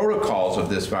of protocols of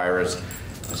this virus,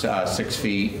 6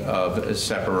 feet of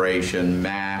separation,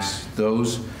 masks,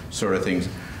 those sort of things,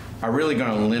 are really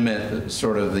going to limit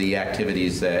sort of the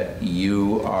activities that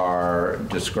you are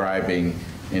describing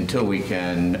until we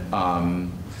can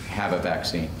have a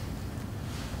vaccine.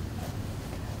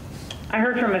 I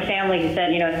heard from a family who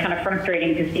said, you know, it's kind of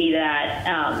frustrating to see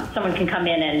that someone can come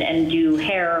in and do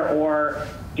hair or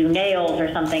do nails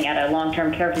or something at a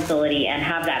long-term care facility and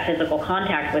have that physical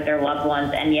contact with their loved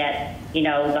ones, and yet, you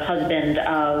know, the husband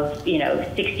of, you know,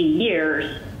 60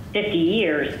 years, 50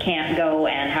 years can't go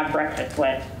and have breakfast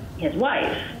with his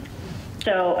wife.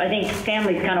 So I think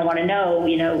families kind of want to know,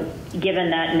 you know,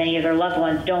 given that many of their loved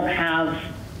ones don't have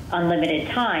unlimited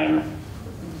time,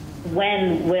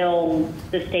 when will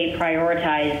the state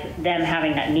prioritize them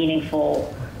having that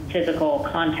meaningful physical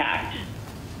contact?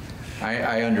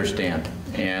 I understand.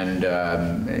 And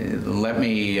let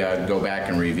me go back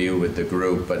and review with the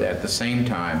group, but at the same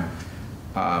time,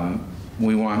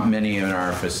 we want many in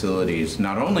our facilities,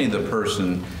 not only the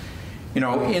person, you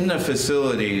know, in the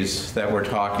facilities that we're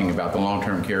talking about, the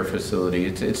long-term care facility,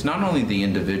 it's not only the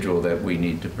individual that we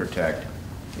need to protect,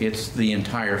 it's the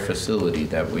entire facility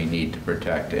that we need to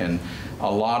protect. And a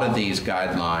lot of these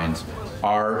guidelines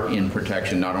are in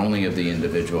protection not only of the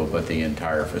individual, but the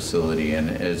entire facility. And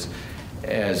as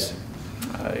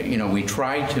you know, we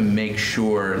try to make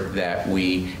sure that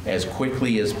we, as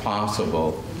quickly as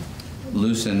possible,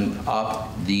 loosen up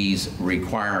these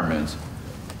requirements.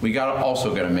 We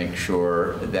also got to make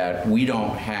sure that we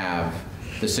don't have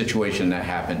the situation that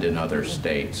happened in other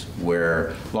states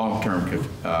where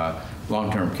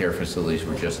long-term care facilities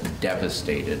were just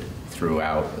devastated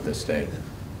throughout the state.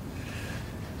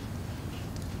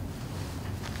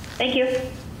 Thank you.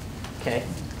 Okay.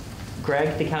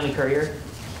 Greg, the County Courier.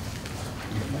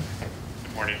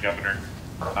 Good morning, Governor.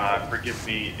 Forgive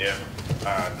me if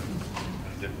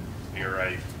here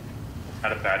I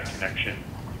had a bad connection.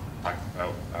 Talking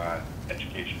about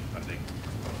education funding.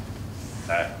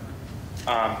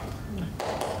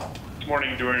 This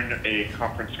morning during a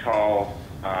conference call,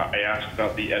 I asked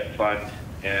about the Ed Fund,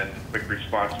 and the quick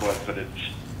response was that it's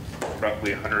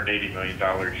roughly $180 million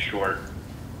short.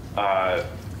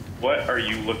 What are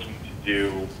you looking to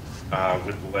do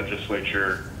with the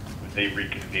legislature when they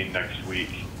reconvene next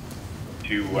week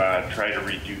to try to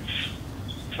reduce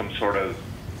some sort of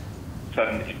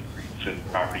sudden increase in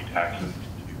property taxes to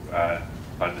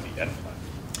fund the ed fund?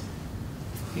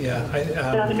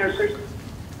 Yeah, Governor, first,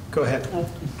 go ahead.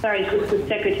 sorry, this is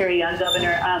Secretary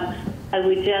Governor. I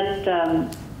would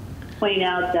just point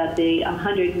out that the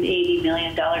 $180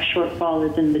 million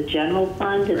shortfall is in the general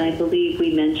fund, and I believe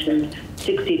we mentioned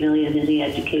 $60 million in the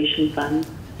education fund.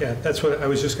 Yeah, that's what I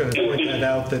was just going to point that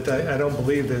out, that I don't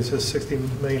believe there's a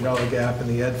 $60 million gap in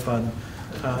the ed fund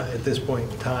at this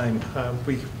point in time.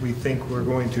 We think we're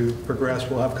going to progress.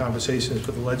 We'll have conversations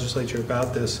with the legislature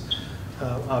about this.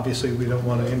 Obviously, we don't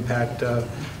want to impact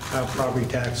property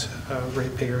tax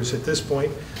ratepayers at this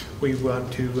point. We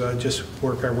want to just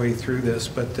work our way through this,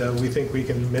 but we think we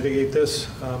can mitigate this,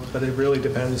 but it really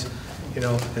depends. You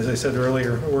know, as I said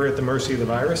earlier, we're at the mercy of the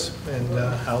virus and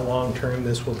how long-term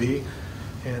this will be,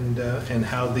 and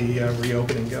how the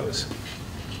reopening goes.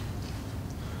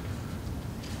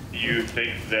 Do you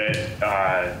think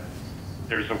that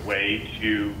there's a way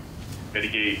to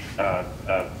mitigate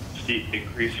a steep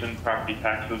increase in property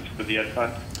taxes for the ed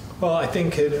fund? Well, I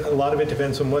think a lot of it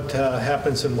depends on what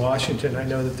happens in Washington. I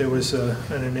know that there was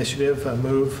an initiative, a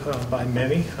move by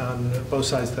many on both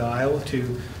sides of the aisle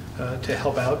to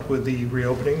help out with the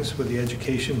reopenings, with the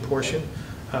education portion,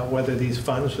 whether these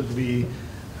funds would be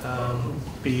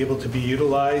able to be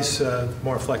utilized,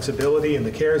 more flexibility in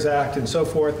the CARES Act and so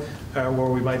forth, where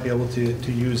we might be able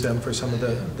to use them for some of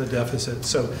the deficits.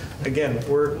 So again,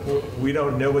 we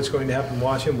don't know what's going to happen in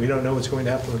Washington. We don't know what's going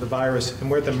to happen with the virus,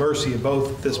 and we're at the mercy of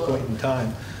both at this point in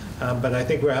time. But I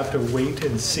think we have to wait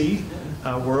and see.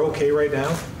 We're okay right now.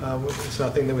 It's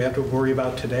nothing that we have to worry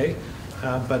about today.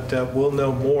 But we'll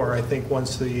know more, I think,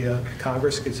 once the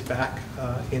Congress gets back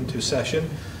into session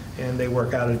and they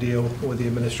work out a deal with the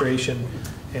administration,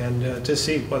 and to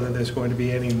see whether there's going to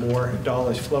be any more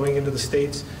dollars flowing into the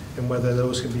states and whether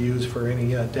those can be used for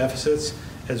any deficits,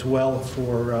 as well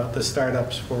for the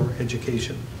startups for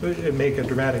education. It make a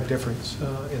dramatic difference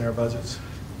in our budgets.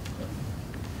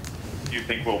 Do you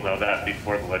think we'll know that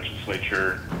before the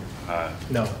legislature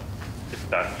No. is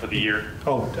done for the year?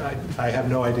 Oh, I have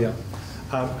no idea.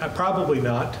 Probably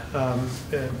not,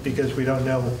 because we don't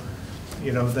know,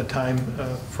 you know, the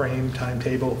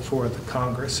timetable for the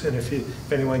Congress. And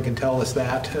if anyone can tell us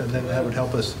that, then that would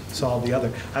help us solve the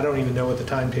other. I don't even know what the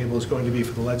timetable is going to be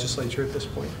for the legislature at this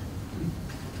point.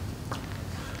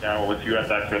 Yeah, well, if you had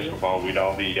that crystal ball, we'd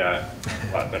all be a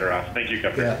lot better off. Thank you,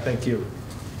 Governor. Yeah, thank you.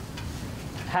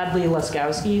 Hadley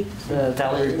Laskowski, the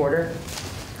Valley Reporter.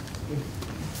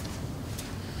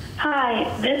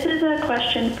 Hi, this is a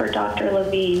question for Dr.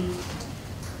 Levine.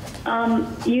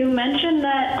 You mentioned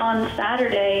that on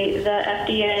Saturday, the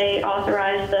FDA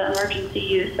authorized the emergency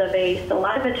use of a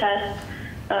saliva test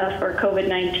for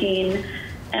COVID-19.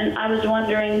 And I was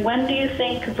wondering, when do you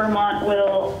think Vermont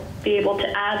will be able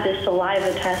to add this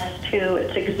saliva test to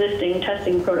its existing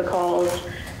testing protocols?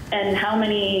 And how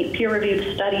many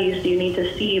peer-reviewed studies do you need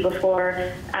to see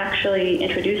before actually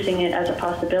introducing it as a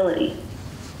possibility?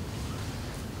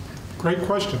 Great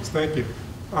questions, thank you.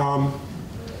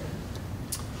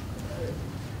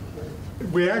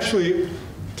 We actually,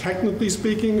 technically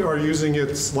speaking, are using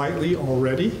it slightly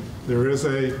already. There is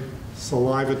a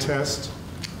saliva test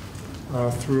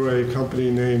through a company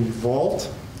named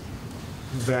Vault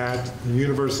that the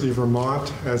University of Vermont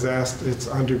has asked its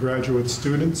undergraduate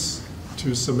students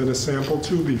to submit a sample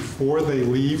to before they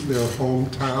leave their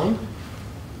hometown.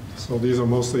 So these are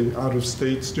mostly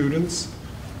out-of-state students.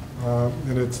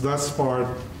 And it's thus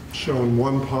far shown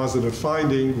one positive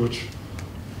finding, which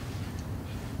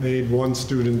made one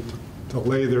student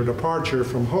delay their departure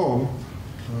from home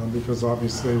because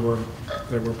obviously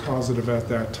they were positive at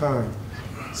that time.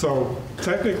 So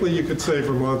technically you could say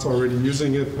Vermont's already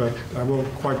using it, but I won't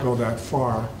quite go that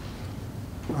far.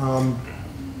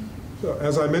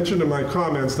 As I mentioned in my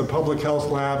comments, the Public Health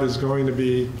Lab is going to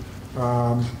be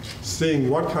seeing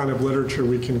what kind of literature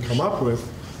we can come up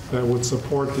with that would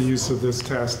support the use of this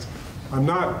test. I'm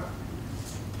not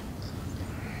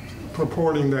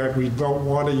purporting that we don't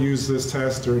want to use this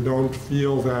test or don't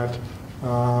feel that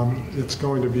it's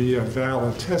going to be a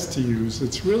valid test to use.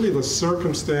 It's really the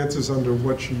circumstances under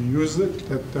which you use it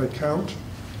that count.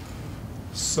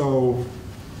 So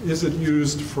is it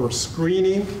used for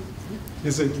screening?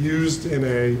 Is it used in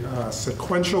a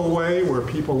sequential way where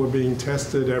people are being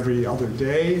tested every other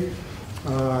day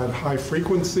at high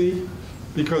frequency?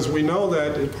 Because we know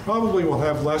that it probably will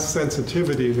have less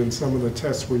sensitivity than some of the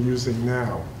tests we're using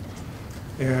now.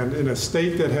 And in a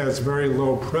state that has very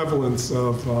low prevalence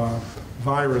of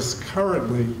virus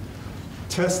currently,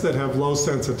 tests that have low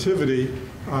sensitivity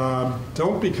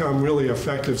don't become really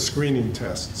effective screening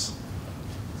tests.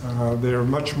 They're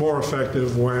much more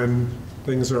effective when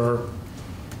things are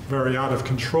very out of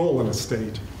control in a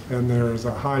state, and there's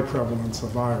a high prevalence of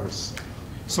virus.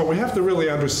 So we have to really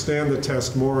understand the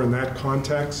test more in that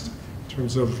context, in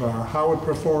terms of how it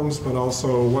performs, but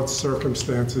also what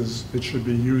circumstances it should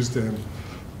be used in,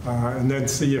 and then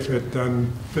see if it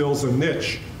then fills a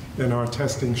niche in our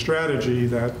testing strategy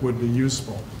that would be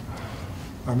useful.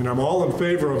 I mean, I'm all in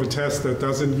favor of a test that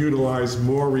doesn't utilize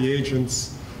more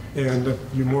reagents and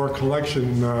more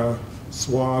collection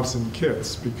swabs and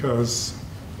kits, because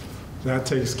that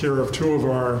takes care of two of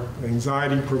our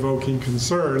anxiety-provoking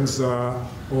concerns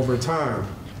over time.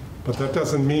 But that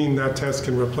doesn't mean that test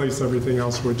can replace everything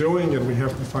else we're doing, and we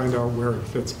have to find out where it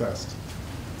fits best.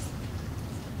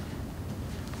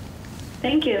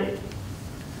 Thank you.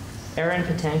 Erin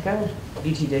Patanko,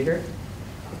 VT Digger.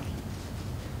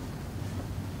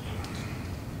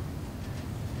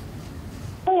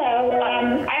 Hello.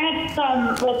 I had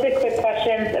some really quick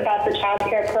questions about the child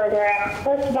care program.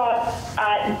 First of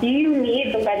all, do you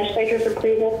need the legislature's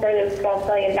approval for those $12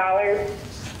 billion?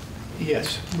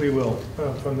 Yes, we will,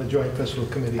 from the Joint Fiscal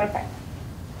Committee. Okay.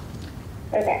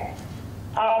 Okay.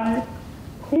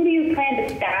 Who do you plan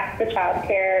to staff the child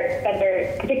care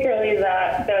centers, particularly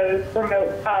those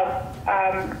remote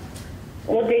hubs?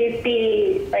 Will they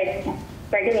be like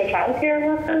regular child care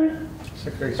workers?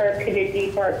 Or could it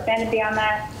be more expanded beyond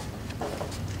that?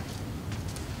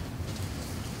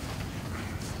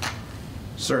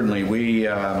 Certainly, we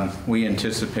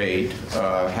anticipate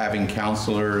having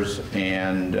counselors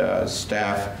and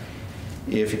staff.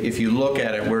 If you look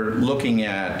at it, we're looking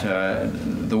at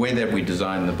the way that we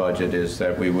design the budget is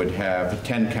that we would have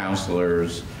 10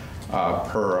 counselors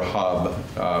per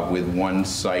hub with one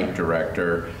site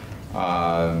director,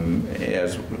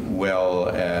 as well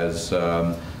as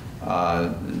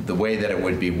the way that it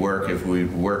would be work if we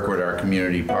work with our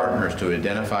community partners to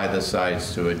identify the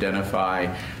sites, to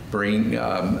identify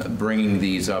bringing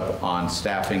these up on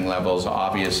staffing levels.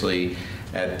 Obviously,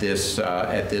 at this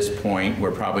point,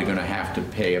 we're probably going to have to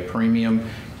pay a premium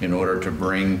in order to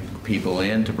bring people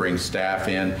in, to bring staff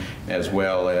in, as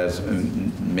well as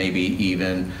maybe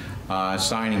even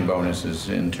signing bonuses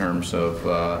in terms of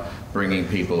bringing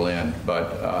people in.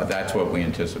 But that's what we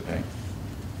anticipate.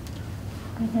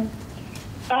 Mm-hmm.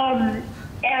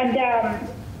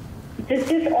 Does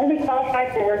this only qualify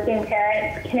for working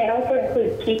parents? Can it also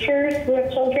include teachers who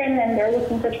have children and they're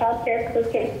looking for child care for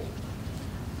those kids?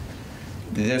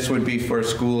 This would be for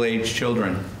school-age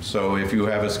children. So if you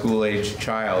have a school-age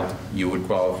child, you would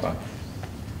qualify.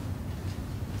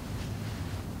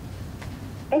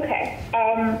 Okay.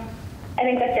 I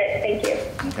think that's it. Thank you.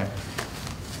 Okay.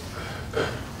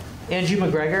 Andrew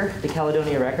McGregor, the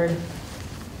Caledonia Record.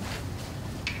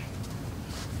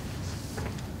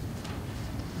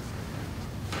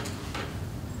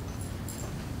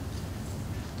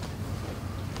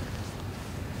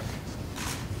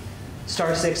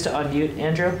 Star 6 to unmute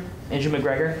Andrew. Andrew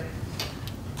McGregor.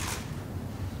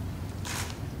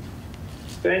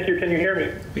 Thank you. Can you hear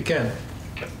me? We can.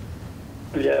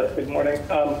 Yes, good morning.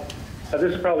 This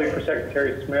is probably for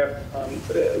Secretary Smith.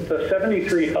 The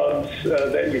 73 hubs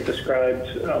that you described,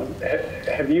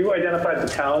 have you identified the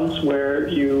towns where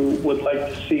you would like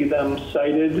to see them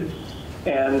cited?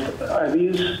 And are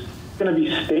these going to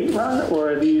be state-run,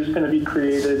 or are these going to be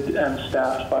created and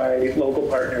staffed by local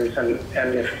partners? And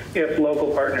if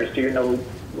local partners, do you know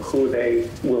who they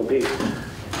will be?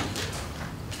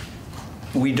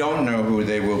 We don't know who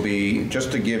they will be.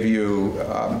 Just to give you,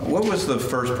 what was the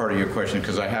first part of your question?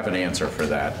 Because I have an answer for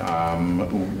that.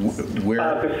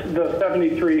 The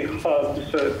 73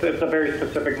 hubs, it's a very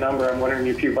specific number. I'm wondering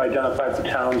if you've identified the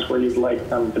towns where you'd like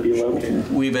them to be located.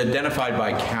 We've identified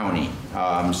by county.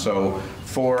 So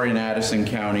 4 in Addison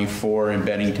County, 4 in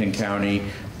Bennington County,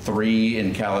 3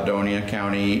 in Caledonia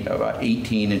County, about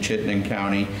 18 in Chittenden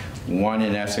County, 1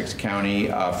 in Essex County.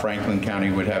 Franklin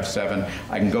County would have 7.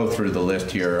 I can go through the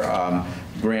list here.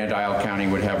 Grand Isle County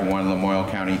would have 1, Lamoille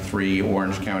County 3,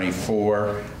 Orange County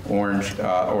 4,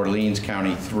 Orleans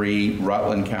County 3,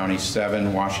 Rutland County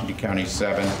 7, Washington County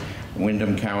 7,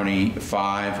 Windham County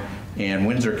 5, and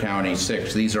Windsor County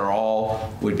 6. These are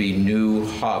all would be new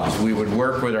hubs. We would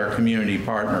work with our community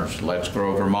partners, Let's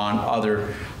Grow Vermont,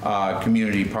 other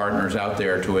community partners out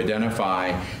there to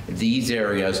identify these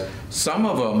areas. Some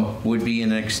of them would be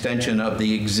an extension of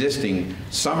the existing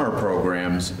summer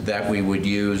programs that we would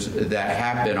use that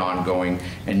have been ongoing,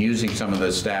 and using some of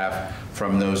the staff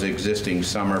from those existing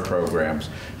summer programs.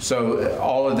 So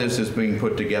all of this is being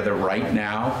put together right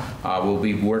now. We'll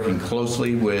be working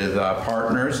closely with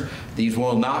partners. These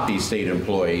will not be state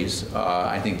employees.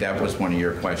 I think that was one of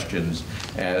your questions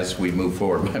as we move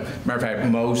forward. Matter of fact,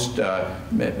 most,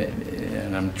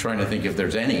 and I'm trying to think if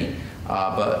there's any,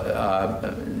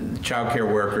 but child care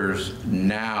workers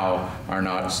now are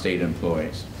not state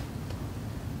employees.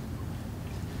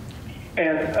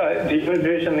 And do you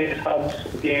envision these hubs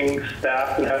being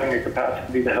staffed and having a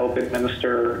capacity to help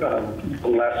administer the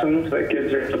lessons that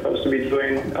kids are supposed to be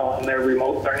doing on their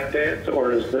remote learning days?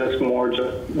 Or is this more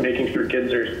just making sure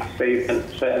kids are safe and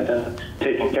fed and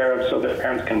taken care of so that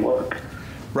parents can work?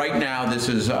 Right now, this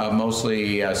is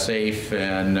mostly safe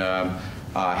and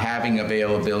having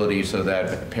availability so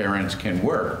that parents can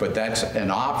work. But that's an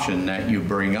option that you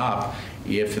bring up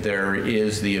if there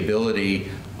is the ability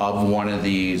of one of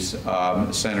these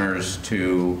centers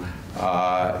to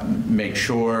make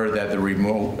sure that the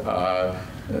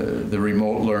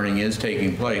remote learning is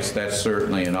taking place. That's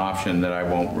certainly an option that I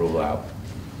won't rule out.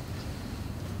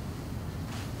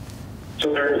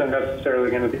 So there isn't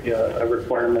necessarily going to be a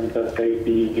requirement that they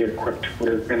be equipped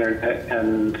with internet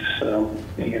and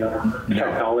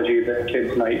technology that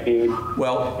kids might need.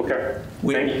 Well, okay.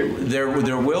 We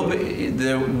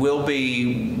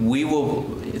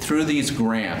will through these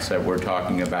grants that we're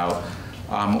talking about.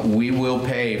 We will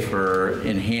pay for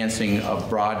enhancing of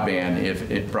broadband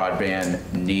if broadband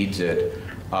needs it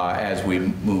as we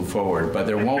move forward. But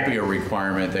there won't be a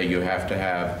requirement that you have to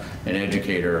have an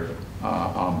educator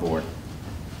on board.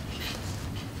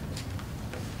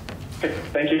 Okay,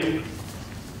 thank you.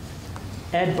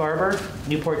 Ed Barber,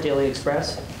 Newport Daily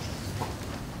Express.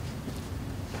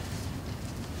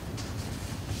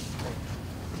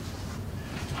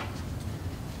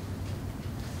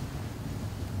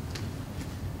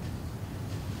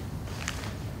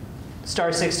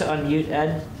 Star 6 to unmute,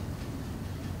 Ed.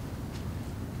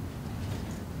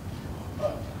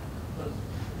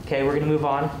 Okay, we're going to move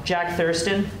on. Jack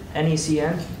Thurston,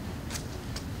 NECN.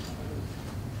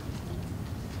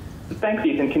 Thanks,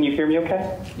 Ethan. Can you hear me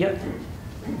okay? Yep.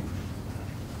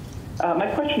 My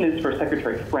question is for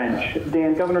Secretary French.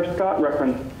 Dan, Governor Scott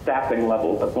referenced staffing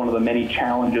levels as one of the many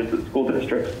challenges that school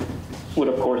districts would,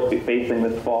 of course, be facing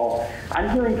this fall. I'm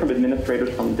hearing from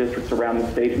administrators from districts around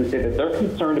the state who say that they're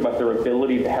concerned about their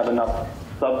ability to have enough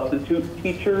substitute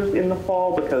teachers in the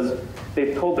fall because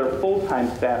they've told their full-time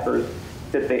staffers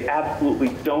that they absolutely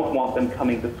don't want them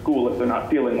coming to school if they're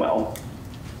not feeling well.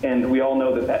 And we all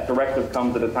know that that directive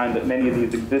comes at a time that many of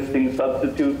these existing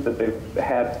substitutes that they've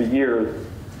had for years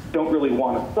don't really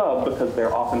want to sub because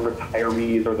they're often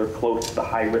retirees or they're close to the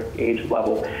high-risk age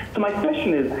level. So my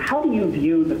question is, how do you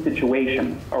view the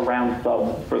situation around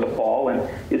subs for the fall? And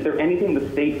is there anything the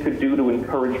state could do to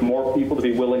encourage more people to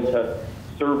be willing to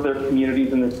serve their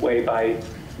communities in this way by,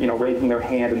 raising their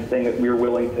hand and saying that we're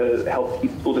willing to help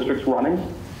keep school districts running?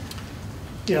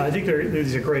 Yeah, I think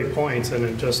these are great points, and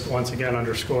it just once again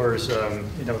underscores,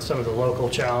 some of the local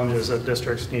challenges that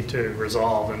districts need to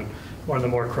resolve. And one of the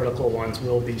more critical ones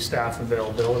will be staff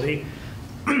availability.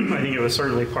 I think it was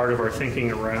certainly part of our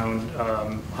thinking around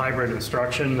hybrid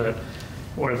instruction that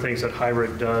one of the things that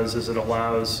hybrid does is it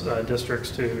allows districts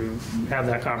to have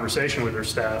that conversation with their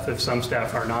staff. If some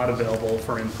staff are not available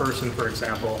for in-person, for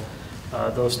example,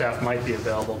 those staff might be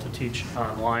available to teach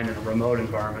online in a remote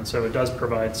environment. So it does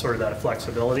provide sort of that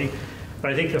flexibility.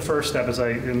 But I think the first step, as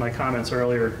in my comments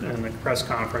earlier in the press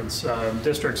conference,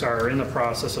 districts are in the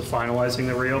process of finalizing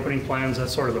the reopening plans.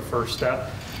 That's sort of the first step.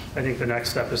 I think the next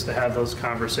step is to have those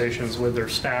conversations with their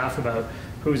staff about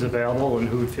who's available and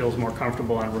who feels more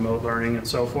comfortable on remote learning and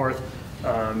so forth.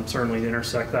 Certainly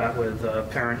intersect that with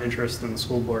parent interest in the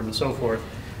school board and so forth.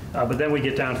 But then we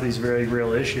get down to these very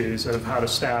real issues of how to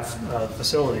staff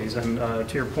facilities. And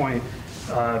to your point,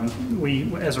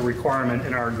 we, as a requirement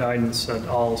in our guidance, that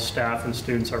all staff and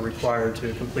students are required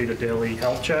to complete a daily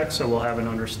health check. So we'll have an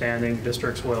understanding,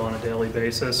 districts will on a daily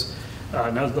basis.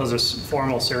 Those are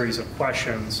formal series of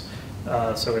questions.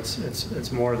 So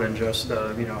it's more than just,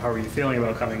 how are you feeling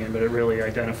about coming in, but it really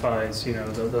identifies,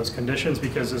 those conditions,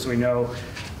 because as we know,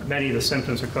 many of the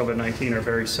symptoms of COVID-19 are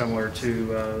very similar to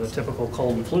the typical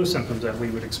cold and flu symptoms that we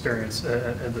would experience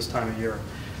at this time of year.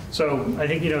 So I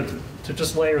think, to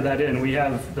just layer that in, we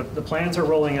have, the plans are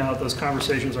rolling out, those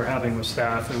conversations are having with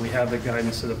staff, and we have the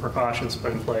guidance and the precautions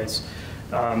put in place.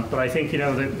 But I think,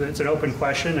 it's an open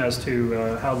question as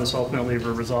to how this ultimately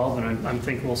will resolve, and I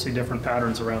think we'll see different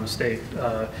patterns around the state.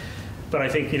 But I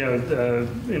think,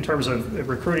 in terms of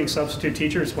recruiting substitute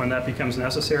teachers, when that becomes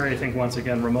necessary, I think once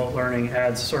again, remote learning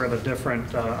adds sort of a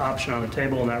different option on the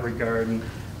table in that regard,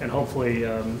 and hopefully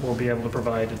we'll be able to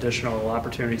provide additional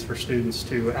opportunities for students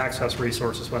to access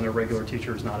resources when their regular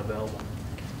teacher is not available.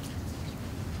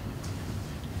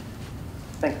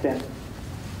 Thanks, Dan.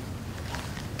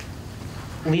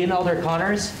 Leonald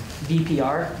O'Connors,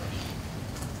 VPR.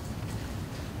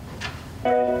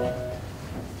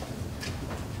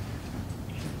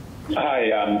 Hi,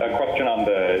 a question on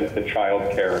the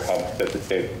child care hub that the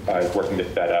state is working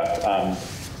to set up.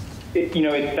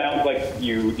 It sounds like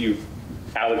you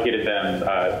allocated them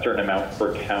a certain amount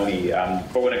per county,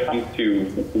 but when it comes to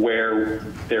where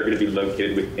they're going to be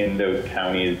located within those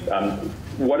counties,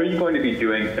 what are you going to be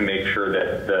doing to make sure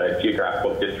that the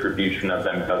geographical distribution of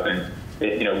them doesn't,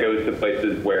 goes to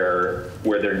places where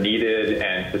they're needed,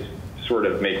 and to sort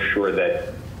of make sure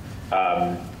that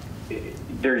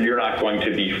you're not going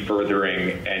to be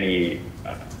furthering any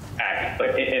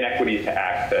inequities to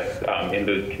access in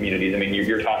those communities? I mean,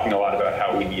 you're talking a lot about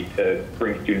how we need to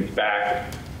bring students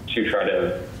back to try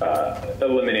to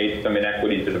eliminate some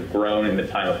inequities that have grown in the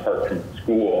time apart from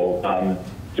school.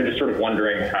 So just sort of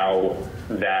wondering how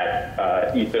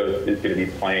that ethos is going to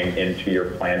be playing into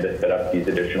your plan to set up these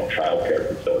additional child care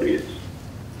facilities.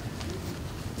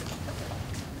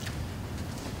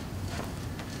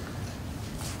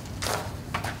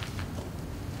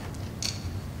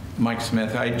 Mike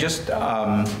Smith, I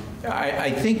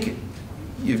think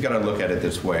you've got to look at it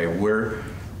this way. We're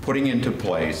putting into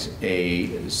place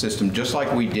a system just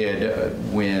like we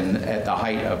did when at the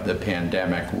height of the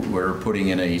pandemic. We're putting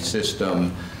in a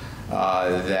system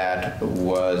that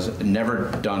was never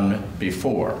done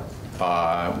before.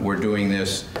 We're doing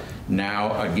this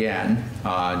now again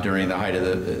during the height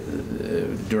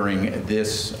of during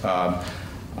this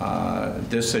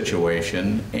this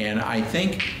situation, and I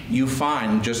think you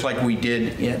find, just like we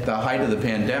did at the height of the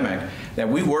pandemic, that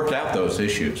we worked out those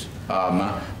issues.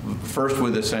 First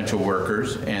with essential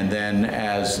workers, and then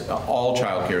as all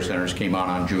child care centers came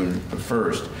on June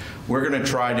 1st. We're going to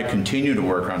try to continue to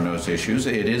work on those issues.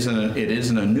 It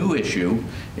isn't a new issue.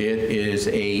 It is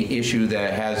a issue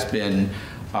that has been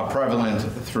prevalent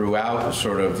throughout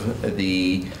sort of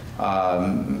the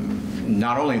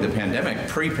not only the pandemic,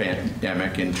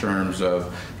 pre-pandemic in terms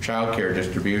of child care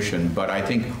distribution, but I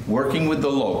think working with the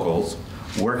locals,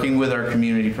 working with our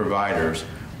community providers,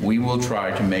 we will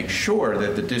try to make sure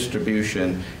that the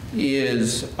distribution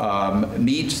is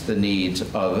meets the needs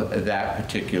of that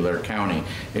particular county.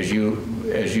 As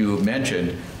you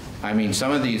mentioned, I mean,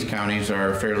 some of these counties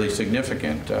are fairly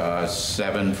significant.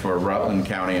 7 for Rutland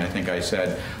County, I think I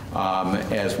said,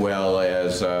 as well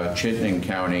as Chittenden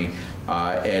County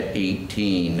at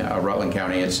 18, Rutland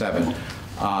County at 7.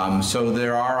 So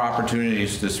there are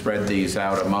opportunities to spread these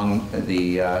out among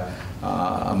the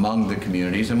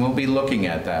communities, and we'll be looking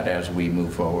at that as we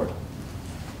move forward.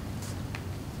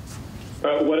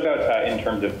 What about in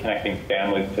terms of connecting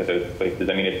families to those places?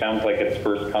 I mean, it sounds like it's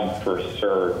first come, first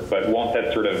served, but won't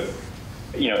that sort of,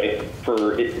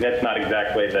 that's not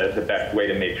exactly the best way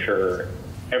to make sure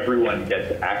everyone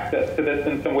gets access to this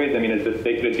in some ways? I mean, is the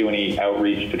state going to do any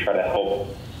outreach to try to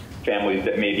help families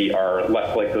that maybe are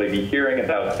less likely to be hearing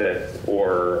about this,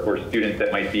 or students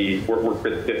that might be, work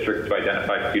with districts to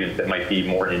identify students that might be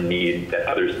more in need than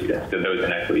other students, so those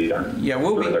inequities aren't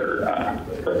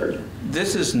further?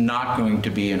 This is not going to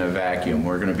be in a vacuum.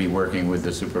 We're going to be working with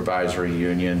the supervisory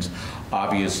unions.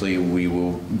 Obviously, we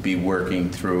will be working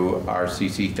through our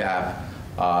CCTAP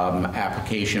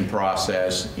application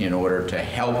process in order to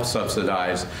help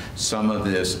subsidize some of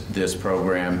this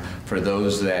program for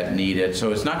those that need it.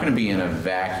 So it's not going to be in a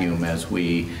vacuum as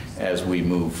we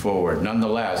move forward.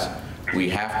 Nonetheless, we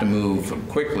have to move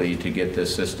quickly to get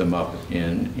this system up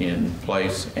in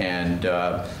place, and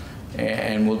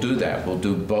we'll do that. We'll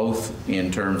do both in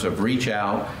terms of reach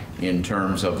out, in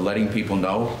terms of letting people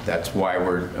know. That's why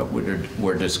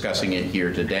we're discussing it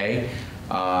here today.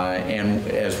 And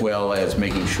as well as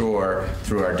making sure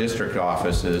through our district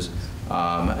offices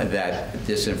that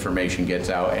this information gets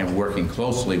out, and working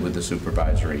closely with the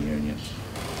supervisory unions.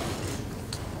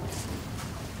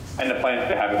 And the plan is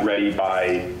to have it ready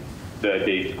by the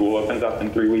day school opens up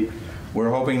in 3 weeks?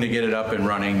 We're hoping to get it up and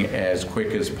running as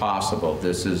quick as possible.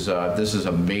 This is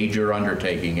a major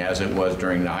undertaking, as it was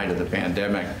during the height of the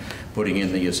pandemic, putting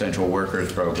in the essential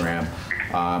workers program.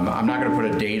 I'm not going to put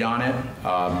a date on it,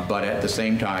 but at the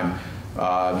same time,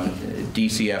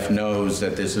 DCF knows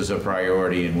that this is a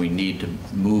priority and we need to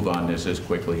move on this as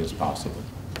quickly as possible.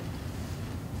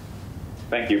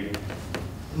 Thank you.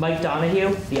 Mike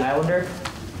Donahue, The Islander.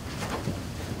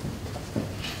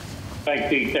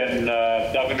 Thanks, Ethan.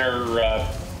 Governor,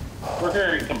 we're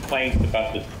hearing complaints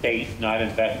about the state not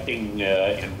investing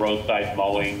in roadside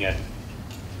mowing and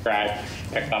trash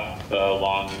pickup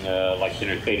along like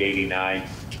Interstate 89,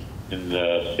 and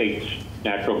the state's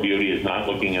natural beauty is not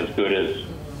looking as good as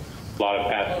a lot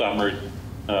of past summers.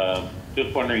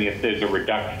 Just wondering if there's a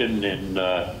reduction in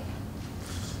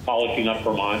polishing up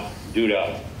Vermont due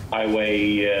to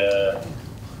highway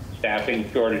staffing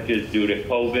shortages due to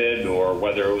COVID, or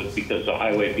whether it was because the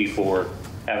highway people were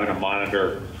having to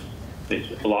monitor. You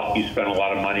spend a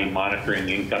lot of money monitoring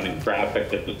incoming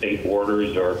traffic at the state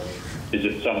borders, or is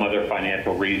it some other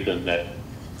financial reason that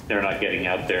they're not getting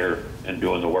out there and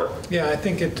doing the work? Yeah, I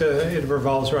think it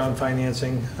revolves around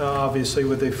financing. Obviously,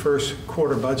 with the first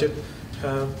quarter budget,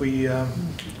 we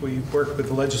worked with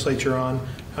the legislature on.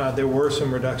 There were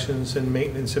some reductions in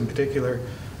maintenance, in particular,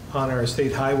 on our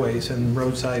state highways, and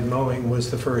roadside mowing was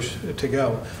the first to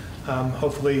go.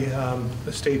 Hopefully,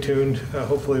 stay tuned.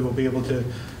 Hopefully, we'll be able to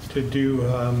do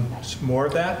more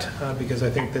of that, because I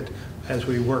think that as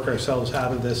we work ourselves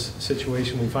out of this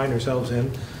situation we find ourselves in,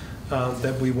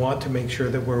 that we want to make sure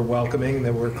that we're welcoming,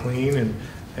 that we're clean,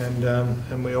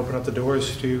 and we open up the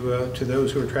doors to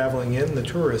those who are traveling in, the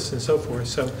tourists and so forth.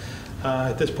 So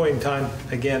at this point in time,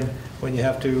 again, when you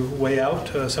have to weigh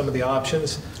out some of the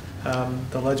options,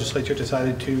 the legislature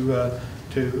decided to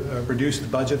reduce the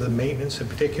budget of the maintenance in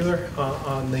particular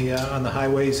on the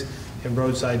highways, and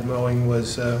roadside mowing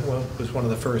was one of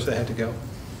the first that had to go.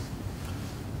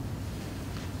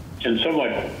 And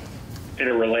somewhat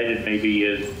interrelated maybe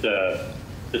is the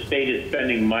state is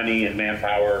spending money and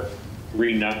manpower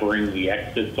renumbering the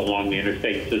exits along the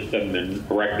interstate system and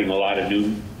erecting a lot of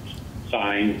new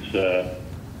signs.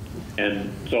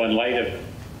 And so in light of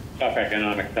tough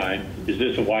economic times, is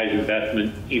this a wise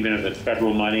investment? Even if it's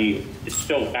federal money, it's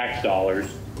still tax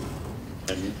dollars.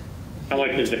 And how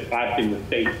much is it costing the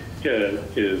state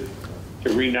to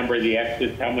renumber the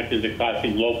exits? How much is it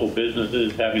costing local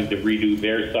businesses having to redo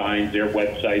their signs, their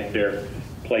websites, their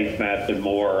placemats, and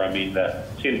more? I mean, it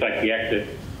seems like the exit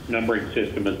numbering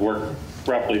system has worked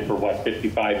roughly for what,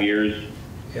 55 years?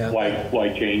 Yeah. Why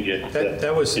change it?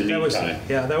 That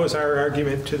was our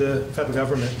argument to the federal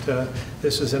government.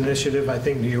 This is an initiative. I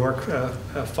think New York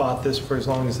fought this for as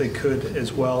long as they could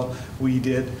as well. We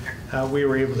did. We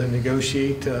were able to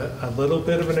negotiate a little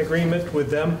bit of an agreement with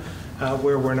them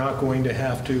where we're not going to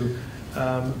have to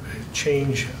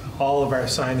change all of our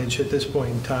signage at this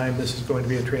point in time. This is going to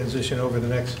be a transition over the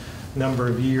next number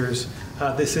of years.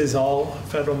 This is all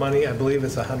federal money. I believe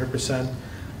it's 100%.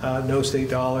 No state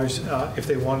dollars if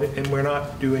they want it, and we're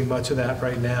not doing much of that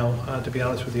right now, to be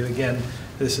honest with you. Again,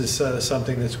 this is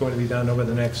something that's going to be done over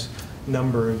the next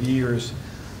number of years.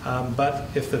 But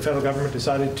if the federal government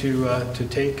decided to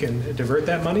take and divert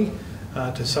that money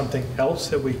to something else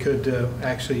that we could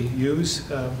actually use,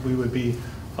 we would be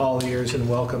all ears and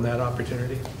welcome that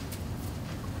opportunity.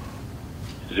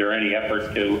 Is there any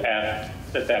effort to ask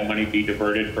that money be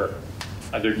diverted for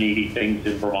other needy things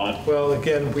in Vermont? Well,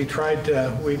 again, we tried,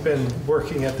 we've been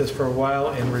working at this for a while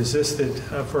and resisted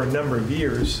for a number of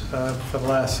years. For the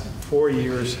last 4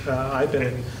 years I've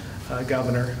been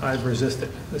governor, I've resisted.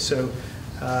 So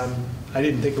I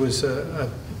didn't think it was,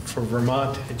 for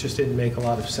Vermont, it just didn't make a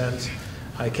lot of sense.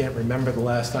 I can't remember the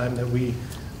last time that we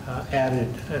added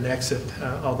an exit,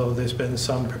 although there's been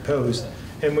some proposed,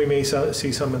 and we may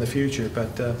see some in the future,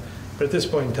 but at this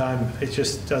point in time, it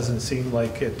just doesn't seem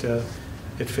like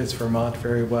it fits Vermont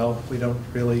very well. We don't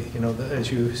really,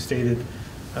 as you stated,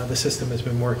 the system has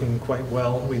been working quite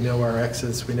well. We know our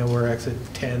exits. We know where exit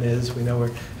 10 is. We know where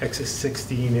exit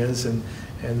 16 is, and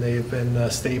they've been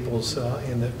staples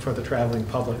for the traveling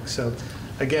public. So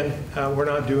again, we're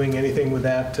not doing anything with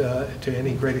that to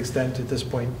any great extent at this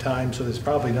point in time, so there's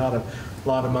probably not a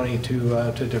lot of money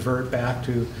to divert back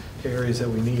to areas that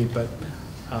we need. But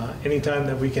anytime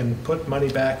that we can put money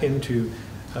back into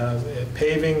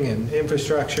paving and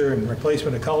infrastructure and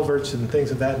replacement of culverts and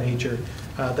things of that nature,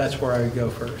 that's where I would go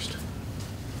first.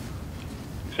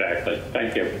 Exactly.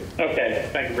 Thank you. Okay.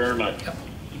 Thank you very much. Yep.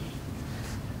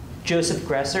 Joseph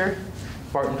Gresser,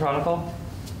 Barton Chronicle.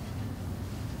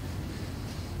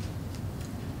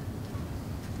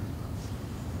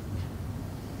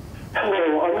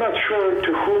 Hello, I'm not sure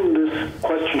to whom this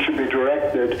question should be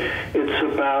directed.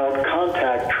 It's about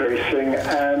contact tracing,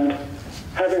 and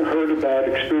having heard about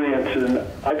experience in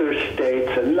other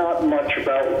states and not much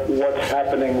about what's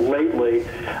happening lately,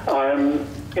 I'm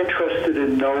interested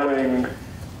in knowing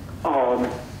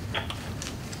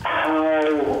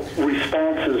how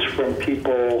responses from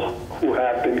people who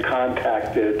have been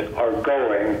contacted are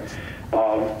going,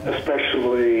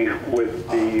 especially with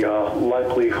the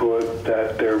likelihood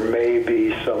that there may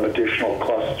be some additional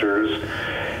clusters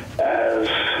as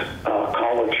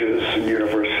colleges and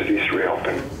universities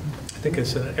reopen. I think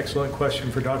it's an excellent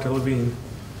question for Dr. Levine.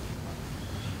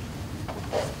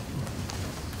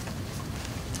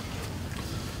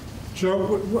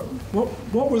 Joe,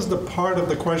 what was the part of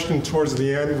the question towards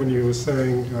the end when you were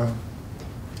saying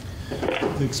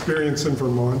the experience in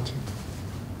Vermont?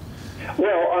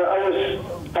 Well,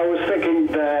 I was thinking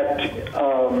that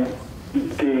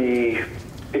the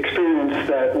experience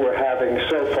that we're having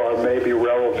so far may be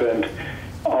relevant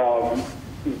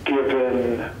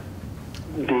given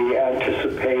the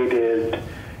anticipated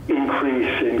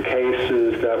increase in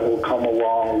cases that will come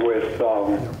along with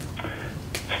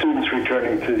students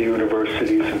returning to the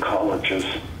universities and colleges.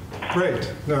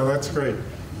 Great. No, that's great.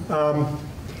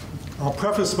 I'll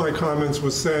preface my comments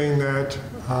with saying that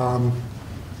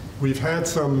we've had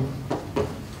some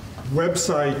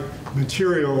website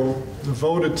material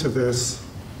devoted to this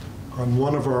on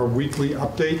one of our weekly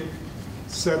update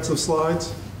sets of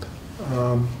slides.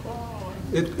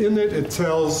 In it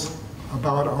tells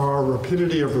about our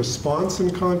rapidity of response in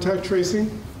contact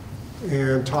tracing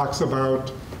and talks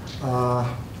about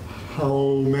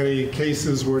how many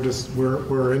cases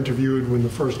were interviewed in the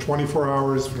first 24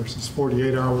 hours versus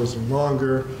 48 hours or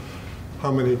longer,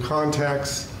 how many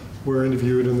contacts were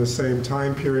interviewed in the same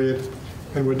time period.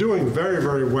 And we're doing very,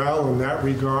 very well in that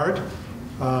regard.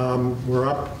 We're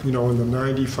up, in the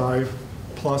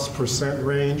 95+%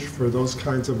 range for those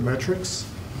kinds of metrics,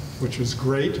 which is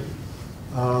great.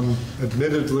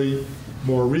 Admittedly,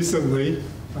 more recently,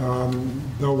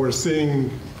 though we're seeing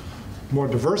more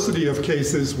diversity of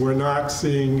cases, we're not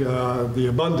seeing the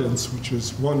abundance, which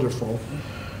is wonderful.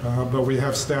 But we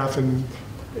have staff in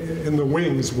the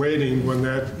wings waiting when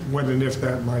and if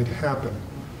that might happen.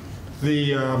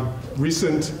 The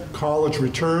recent college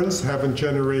returns haven't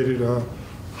generated a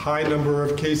high number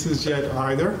of cases yet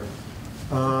either.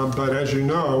 But as you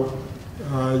know,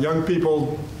 young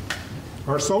people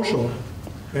are social,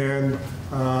 and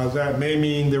that may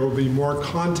mean there will be more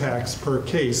contacts per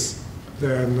case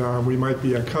than we might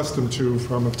be accustomed to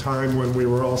from a time when we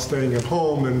were all staying at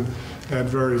home and had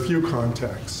very few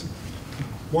contacts.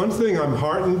 One thing I'm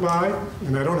heartened by,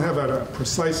 and I don't have a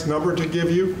precise number to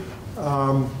give you,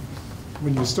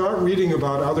 when you start reading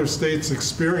about other states'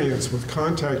 experience with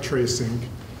contact tracing,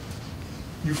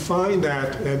 you find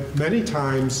that at many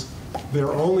times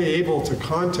they're only able to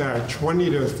contact 20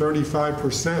 to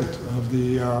 35% of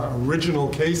the original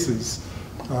cases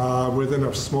within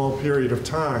a small period of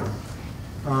time.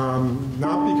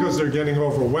 Not because they're getting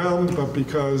overwhelmed, but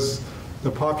because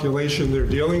the population they're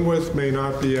dealing with may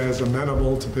not be as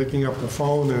amenable to picking up the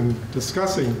phone and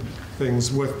discussing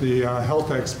things with the health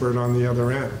expert on the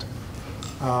other end.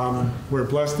 We're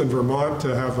blessed in Vermont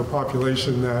to have a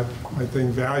population that I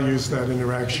think values that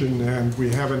interaction, and we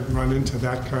haven't run into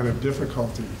that kind of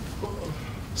difficulty.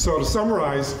 So to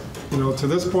summarize, to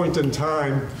this point in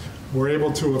time, we're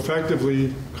able to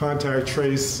effectively contact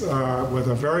trace with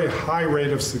a very high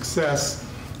rate of success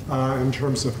in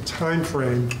terms of time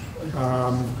frame,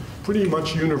 pretty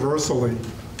much universally.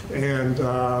 And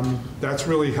that's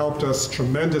really helped us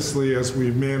tremendously as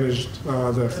we've managed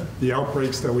the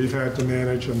outbreaks that we've had to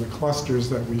manage and the clusters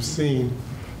that we've seen.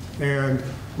 And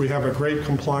we have a great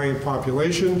compliant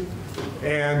population,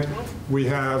 and we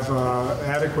have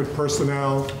adequate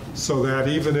personnel so that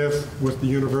even if with the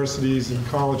universities and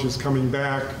colleges coming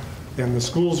back and the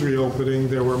schools reopening,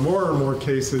 there were more and more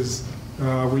cases,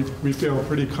 we feel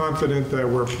pretty confident that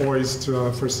we're poised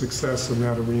for success in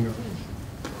that arena.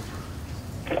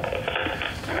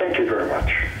 Thank you very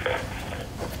much.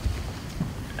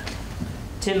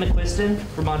 Tim McQuiston,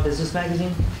 Vermont Business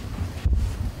Magazine.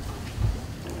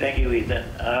 Thank you, Ethan.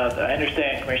 I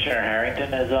understand Commissioner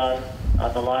Harrington is on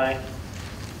the line.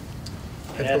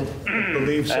 I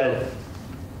believe so.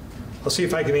 I'll see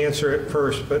if I can answer it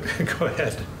first, but go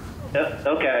ahead.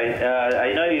 Okay.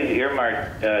 I know you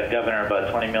earmarked, Governor,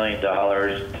 about $20 million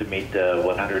to meet the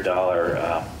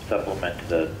 $100 supplement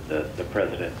to the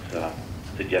President's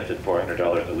suggested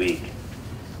 $400 a week.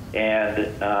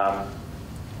 And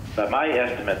by my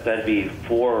estimate, that'd be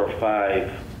 4 or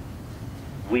 5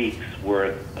 weeks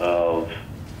worth of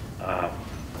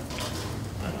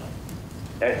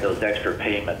those extra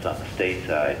payments on the state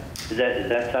side. Does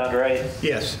that sound right?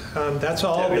 Yes, that's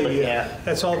all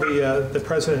the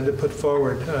President had put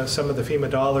forward. Some of the FEMA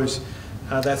dollars,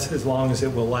 that's as long as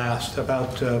it will last,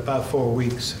 about 4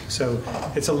 weeks. So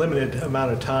it's a limited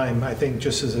amount of time, I think,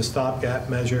 just as a stopgap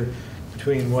measure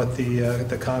between what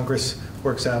the Congress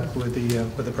works out with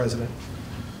the President.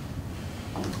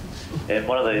 And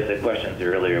one of the questions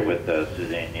earlier with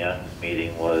Suzanne Young's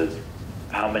meeting was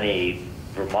how many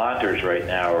Vermonters right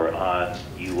now are on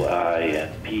UI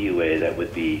and PUA that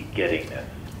would be getting this?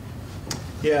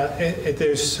 Yeah,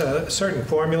 there's a certain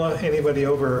formula. Anybody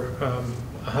over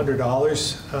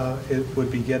 $100 it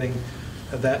would be getting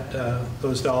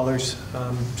those dollars.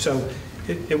 So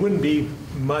it wouldn't be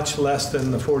much less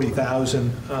than the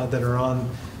 40,000 that are on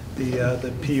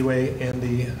the PUA and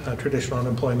the traditional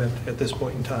unemployment at this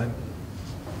point in time.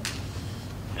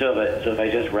 So if I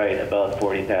just write about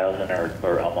 40,000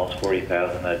 or almost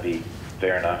 40,000, that'd be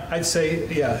fair enough. I'd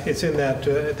say, yeah, it's in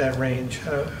that range.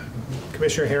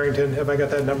 Commissioner Harrington, have I got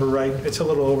that number right? It's a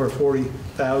little over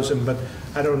 40,000, but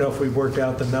I don't know if we've worked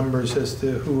out the numbers as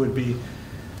to who would be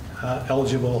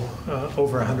eligible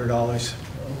over $100.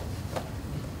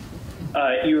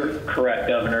 You're correct,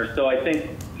 Governor. So I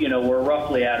think, we're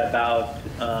roughly at about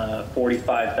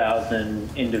 45,000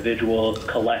 individuals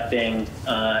collecting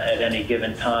at any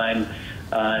given time,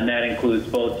 and that includes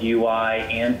both UI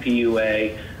and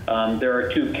PUA. There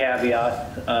are two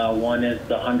caveats. One is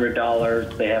the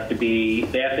 $100. They have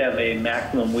to have a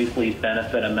maximum weekly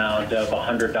benefit amount of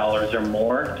 $100 or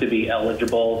more to be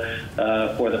eligible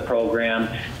for the program.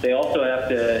 They also have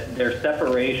to, their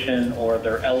separation or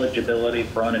their eligibility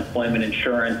for unemployment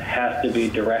insurance has to be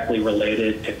directly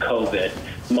related to COVID.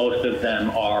 Most of them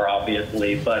are,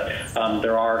 obviously, but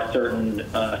there are certain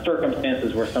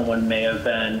circumstances where someone may have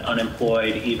been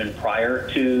unemployed even prior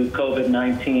to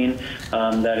COVID-19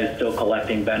 that is still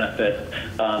collecting benefits,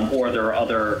 or there are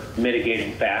other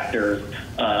mitigating factors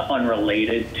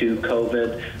unrelated to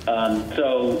COVID.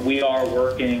 So we are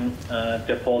working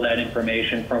to pull that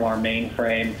information from our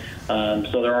mainframe.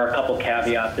 So there are a couple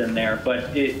caveats in there,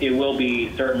 but it will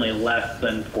be certainly less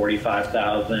than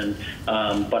 45,000,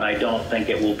 but I don't think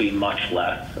it will be much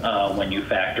less when you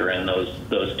factor in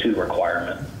those two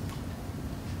requirements.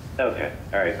 Okay.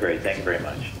 All right. Great. Thank you very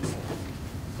much.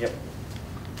 Yep.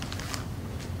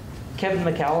 Kevin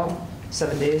McCallum,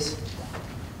 7 days.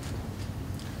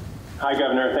 Hi,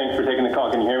 Governor. Thanks for taking the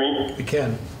call. Can you hear me? We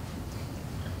can.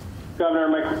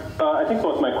 Governor, I think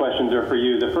both my questions are for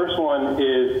you. The first one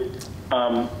is,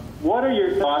 what are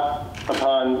your thoughts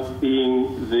upon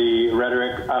seeing the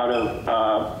rhetoric out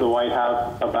of the White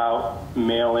House about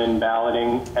mail-in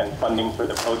balloting and funding for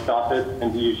the post office?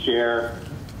 And do you share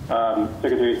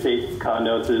Secretary of State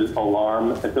Condos's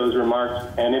alarm at those remarks?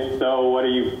 And if so, what are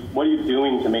you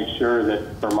doing to make sure that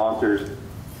Vermonters'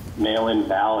 mail-in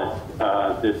ballots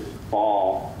this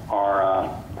fall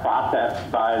are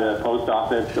processed by the post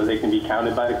office so they can be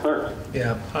counted by the clerk?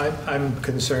 Yeah, I'm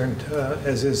concerned,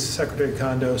 as is Secretary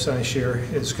Condos, and I share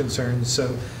his concerns.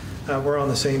 So we're on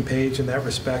the same page in that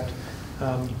respect.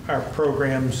 Our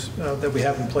programs that we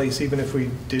have in place, even if we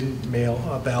didn't mail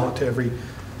a ballot to every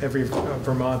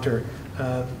Vermonter,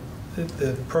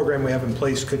 the program we have in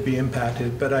place could be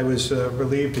impacted. But I was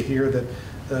relieved to hear that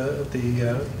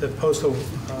the postal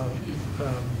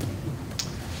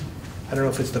I don't know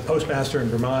if it's the postmaster in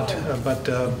Vermont,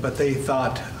 but they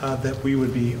thought that we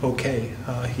would be okay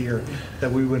here, that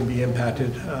we wouldn't be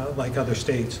impacted like other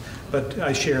states. But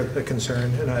I share the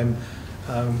concern, and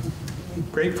I'm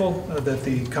grateful that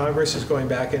the Congress is going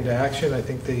back into action. I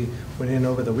think they went in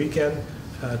over the weekend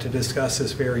to discuss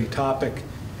this very topic,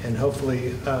 and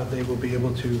hopefully they will be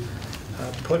able to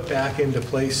put back into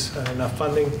place enough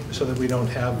funding so that we don't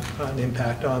have an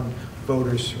impact on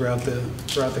voters throughout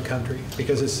the country,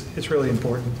 because it's really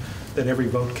important that every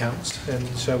vote counts, and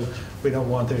so we don't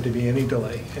want there to be any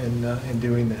delay in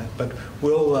doing that. But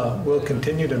we'll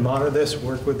continue to monitor this,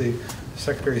 work with the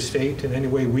Secretary of State in any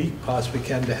way we possibly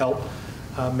can to help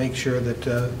make sure that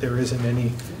there isn't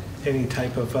any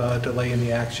type of delay in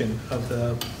the action of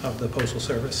the Postal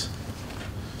Service.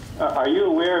 Are you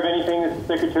aware of anything that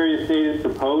the Secretary of State has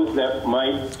proposed that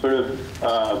might sort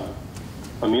of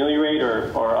ameliorate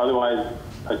or otherwise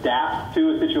adapt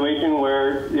to a situation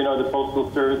where, the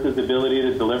Postal Service's ability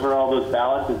to deliver all those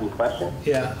ballots is in question?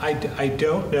 Yeah, I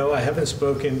don't know. I haven't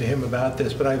spoken to him about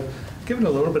this, but I've given a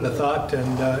little bit of thought,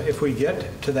 and if we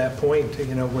get to that point,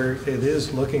 where it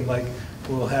is looking like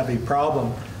we'll have a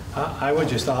problem, I would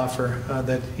just offer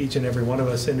that each and every one of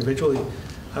us individually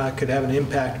could have an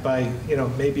impact by,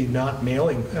 maybe not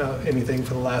mailing anything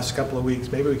for the last couple of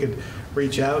weeks. Maybe we could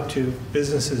reach out to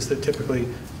businesses that typically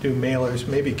do mailers.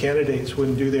 Maybe candidates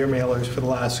wouldn't do their mailers for the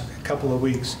last couple of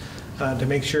weeks to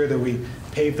make sure that we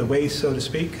pave the way, so to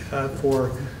speak,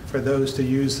 for those to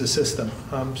use the system.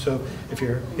 So if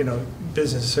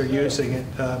businesses are using it,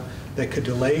 that could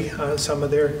delay some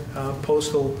of their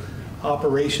postal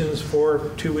operations for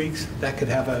 2 weeks, that could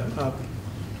have a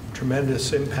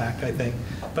tremendous impact, I think.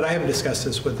 But I haven't discussed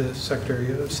this with the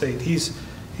Secretary of State. He's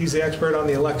the expert on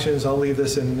the elections. I'll leave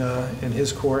this in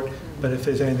his court. But if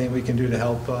there's anything we can do to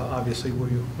help, obviously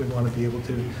we want to be able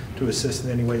to assist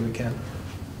in any way we can.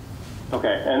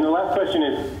 Okay. And the last question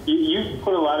is, you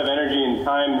put a lot of energy and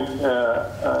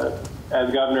time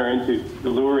as governor into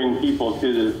luring people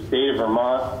to the state of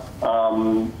Vermont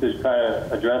to try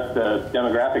to address the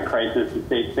demographic crisis the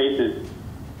state faces.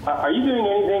 Are you doing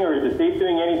anything, or is the state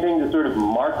doing anything to sort of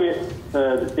market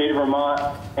the state of Vermont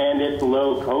and its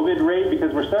low COVID rate?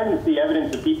 Because we're starting to see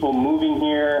evidence of people moving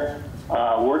here,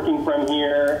 working from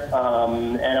here,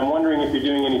 and I'm wondering if you're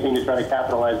doing anything to try to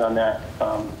capitalize on that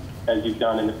as you've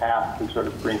done in the past to sort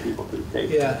of bring people to the state.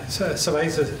 Yeah, so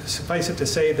suffice it to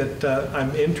say that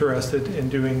I'm interested in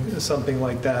doing something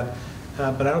like that,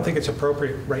 but I don't think it's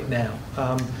appropriate right now.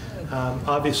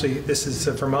 Obviously, this is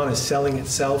Vermont is selling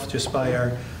itself just by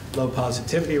our low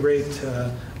positivity rate,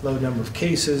 low number of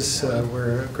cases.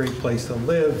 We're a great place to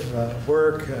live,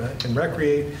 work, and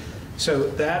recreate. So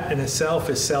that in itself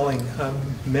is selling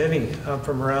many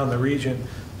from around the region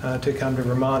to come to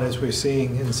Vermont, as we're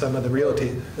seeing in some of the real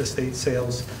estate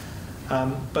sales.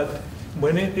 But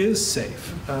when it is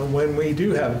safe, when we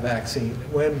do have a vaccine,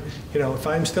 when, if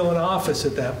I'm still in office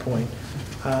at that point,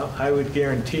 I would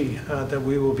guarantee that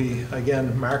we will be,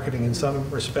 again, marketing in some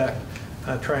respect,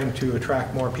 trying to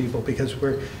attract more people, because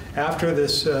we're, after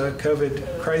this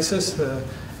COVID crisis,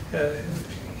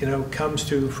 comes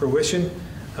to fruition,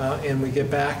 and we get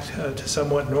back to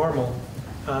somewhat normal.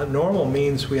 Normal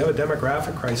means we have a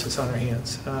demographic crisis on our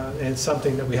hands, and it's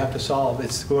something that we have to solve.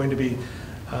 It's going to be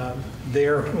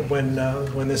there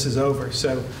when this is over.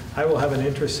 So I will have an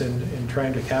interest in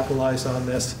trying to capitalize on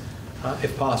this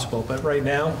if possible. But right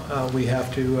now, we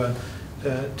have to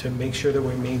make sure that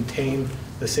we maintain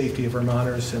the safety of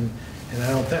Vermonters, and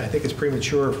I think it's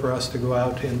premature for us to go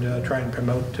out and try and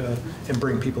promote and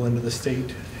bring people into the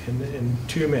state in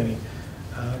too many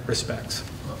respects.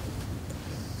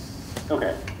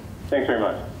 Okay, thanks very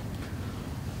much.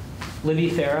 Libby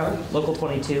Farrow, Local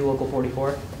 22, Local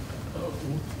 44.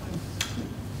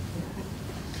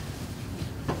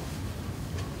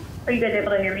 Are you guys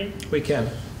able to hear me? We can.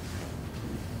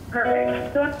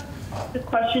 Perfect. So this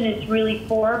question is really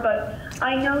for, but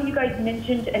I know you guys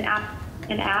mentioned an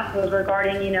app was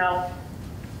regarding,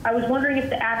 I was wondering if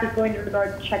the app is going to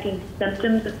regard checking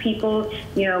symptoms of people,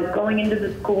 going into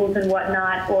the schools and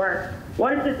whatnot, or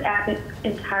what is this app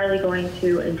entirely going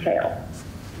to entail?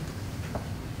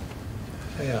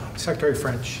 Yeah, Secretary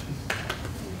French.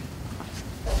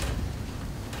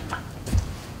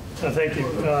 Thank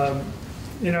you.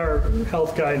 In our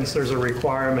health guidance, there's a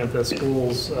requirement that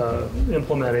schools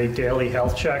implement a daily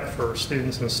health check for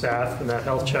students and staff, and that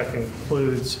health check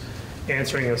includes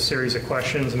answering a series of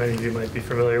questions many of you might be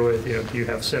familiar with. Do you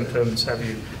have symptoms? Have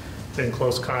you been in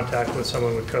close contact with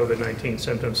someone with COVID-19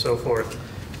 symptoms, so forth.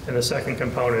 And the second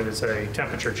component is a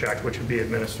temperature check, which would be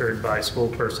administered by school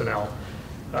personnel.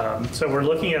 So we're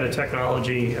looking at a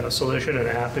technology solution, an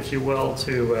app, if you will,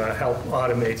 to help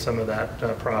automate some of that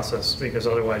process, because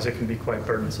otherwise it can be quite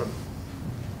burdensome.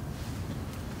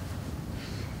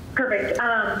 Perfect.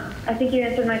 I think you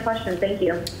answered my question. Thank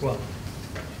you. Well,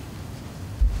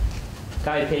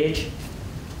 Guy Page.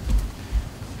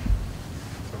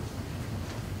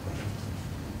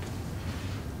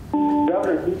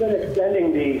 Governor, you've been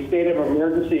extending the state of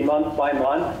emergency month by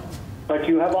month, but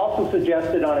you have also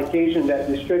suggested on occasion that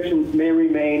restrictions may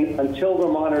remain until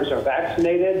Vermonters are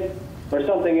vaccinated or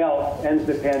something else ends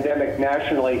the pandemic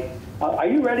nationally. Are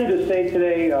you ready to say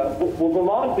today, will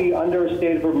Vermont be under a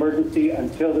state of emergency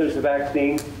until there's a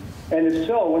vaccine? And if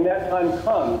so, when that time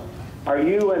comes, are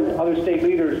you and other state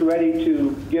leaders ready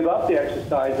to give up the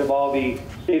exercise of all the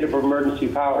state of emergency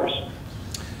powers?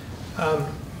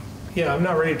 Yeah, I'm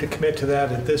not ready to commit to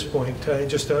that at this point. I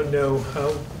just don't know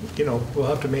how, we'll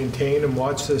have to maintain and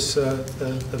watch this,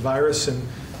 the virus and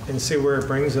see where it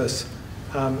brings us.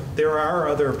 There are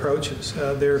other approaches.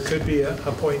 There could be a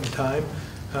point in time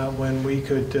when we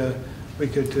could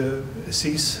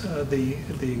cease the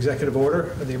executive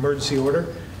order, the emergency order,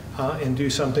 and do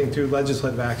something through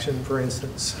legislative action, for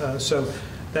instance. So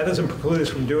that doesn't preclude us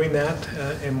from doing that,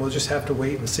 and we'll just have to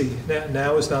wait and see.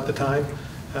 Now is not the time.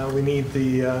 We need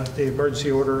the emergency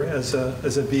order as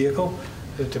a vehicle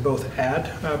to both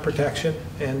add protection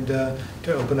and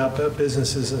to open up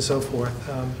businesses and so forth.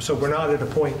 So we're not at a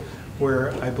point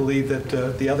where I believe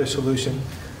that the other solution,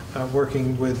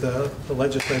 working with the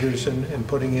legislators and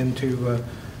putting into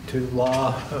to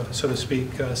law, so to speak,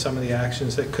 some of the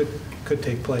actions that could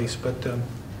take place, but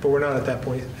we're not at that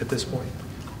point at this point.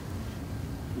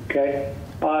 Okay.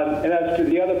 And as to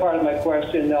the other part of my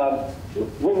question,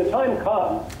 when the time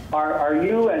comes, are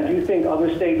you and do you think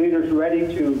other state leaders ready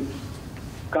to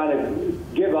kind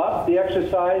of give up the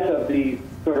exercise of the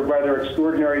sort of rather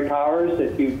extraordinary powers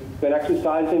that you've been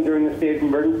exercising during the state of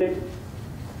emergency?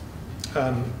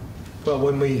 Well,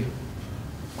 when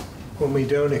we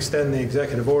don't extend the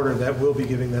executive order, that will be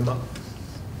giving them up.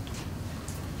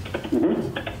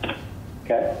 Mm-hmm.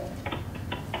 Okay.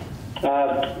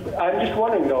 I'm just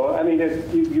wondering, though, I mean,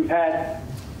 you've had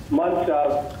months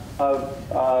of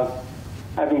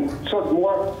having sort of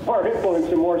more influence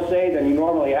and more say than you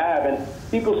normally have. And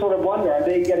people sort of wonder, are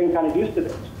they getting kind of used to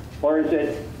this? Or is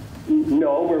it,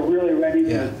 no, we're really ready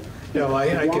to... No,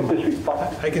 I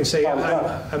can say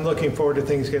I'm looking forward to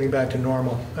things getting back to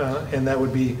normal, and that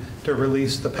would be to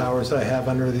release the powers I have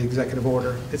under the executive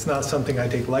order. It's not something I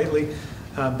take lightly,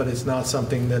 but it's not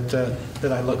something that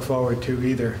I look forward to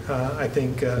either. I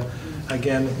think,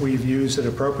 again, we've used it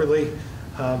appropriately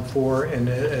and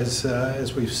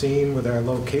as we've seen with our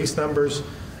low case numbers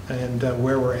and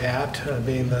where we're at,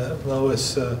 being the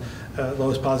lowest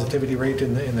positivity rate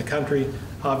in the country.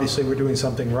 Obviously, we're doing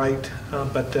something right,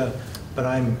 but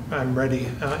I'm ready.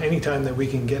 Anytime that we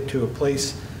can get to a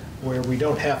place where we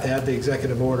don't have to have the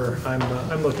executive order,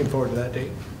 I'm looking forward to that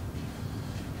date.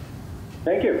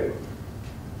 Thank you.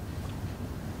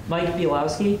 Mike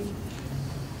Bielowski.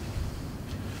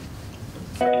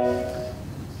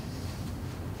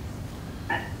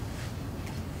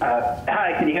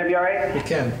 Hi, can you hear me all right? We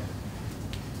can.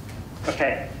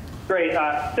 Okay, great.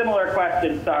 Similar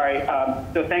question, sorry.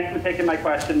 So thanks for taking my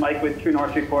question, Mike with True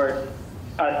North Report.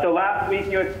 So last week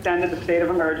you extended the state of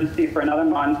emergency for another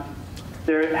month.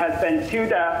 There has been two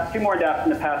more deaths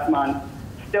in the past month,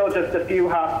 still just a few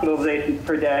hospitalizations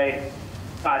per day.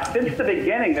 Since the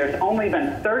beginning, there's only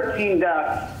been 13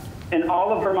 deaths in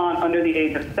all of Vermont under the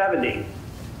age of 70.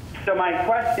 So my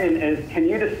question is, can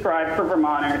you describe for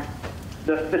Vermonters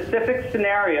the specific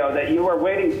scenario that you are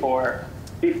waiting for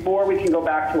before we can go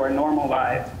back to our normal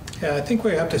lives? Yeah, I think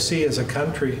we have to see as a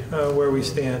country where we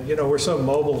stand. You know, we're so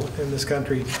mobile in this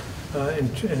country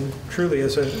and truly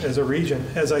as a region.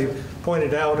 As I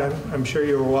pointed out, I'm sure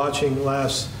you were watching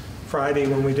last Friday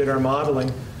when we did our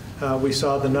modeling, we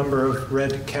saw the number of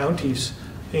red counties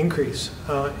increase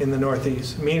in the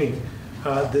Northeast, meaning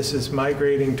this is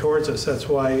migrating towards us. That's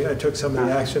why I took some of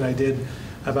the action I did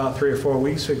about 3 or 4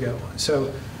 weeks ago.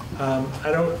 So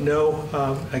I don't know,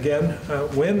 again,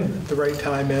 when the right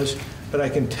time is, but I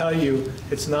can tell you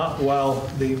it's not while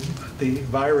the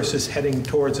virus is heading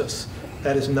towards us.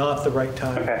 That is not the right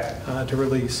time to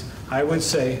release. I would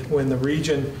say when the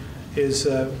region is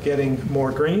getting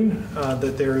more green,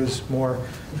 that there is more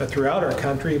throughout our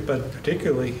country, but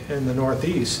particularly in the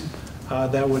Northeast,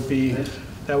 that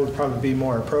would probably be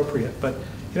more appropriate. But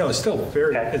you know, it's still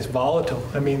it's volatile.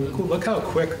 I mean, look how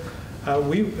quick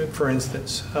for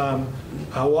instance,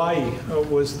 Hawaii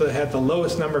had the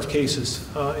lowest number of cases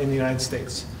in the United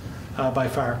States by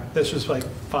far. This was like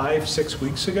 5-6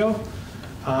 weeks ago,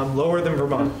 lower than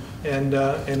Vermont, and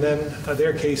then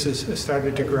their cases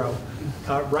started to grow.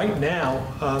 Right now,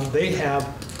 they have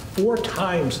 4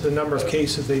 times the number of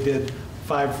cases they did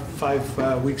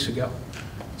five weeks ago.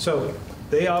 So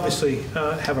they obviously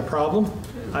have a problem.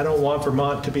 I don't want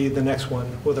Vermont to be the next one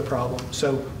with a problem.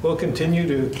 So we'll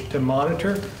continue to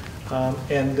monitor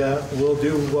and we'll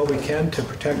do what we can to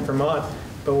protect Vermont.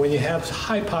 But when you have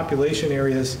high population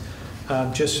areas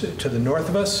just to the north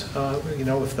of us, you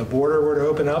know, if the border were to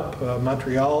open up,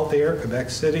 Montreal there, Quebec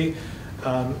City,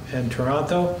 and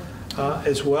Toronto,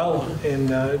 as well in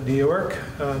New York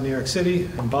City,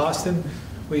 and Boston,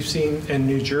 we've seen, and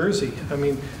New Jersey. I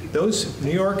mean, those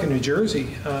New York and New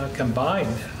Jersey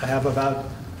combined have about,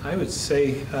 I would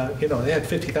say, you know, they had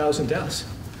 50,000 deaths.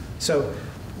 So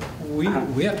we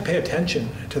have to pay attention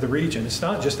to the region. It's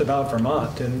not just about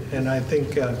Vermont, and I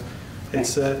think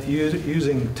it's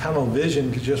using tunnel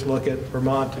vision to just look at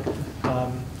Vermont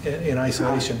in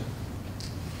isolation.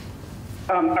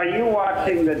 Are you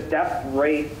watching the death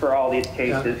rate for all these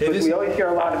cases? Because we always hear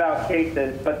a lot about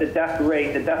cases, but the death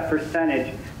rate, the death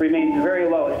percentage remains very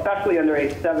low, especially under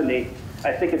age 70.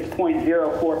 I think it's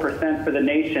 0.04% for the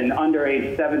nation under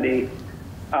age 70.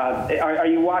 Are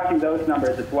you watching those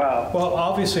numbers as well? Well,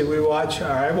 obviously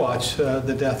I watch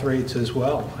the death rates as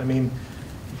well. I mean,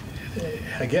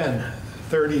 again,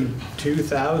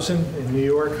 32,000 in New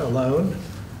York alone.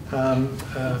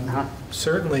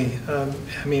 Certainly,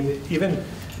 I mean,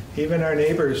 even our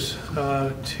neighbors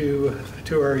to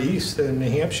our east in New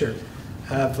Hampshire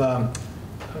have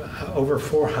over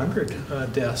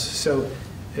 400 deaths. So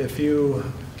if you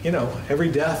know, every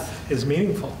death is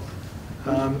meaningful.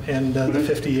 And the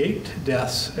 58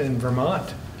 deaths in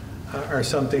Vermont are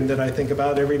something that I think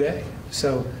about every day.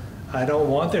 So I don't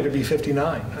want there to be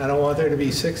 59. I don't want there to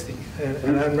be 60.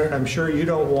 And I'm sure you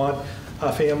don't want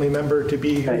a family member to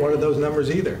be one of those numbers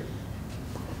either.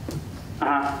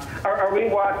 Are we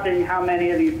watching how many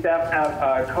of these deaths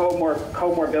have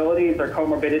comorbidities or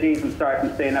comorbidities? I'm sorry if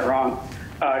I'm saying that wrong.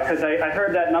 Because I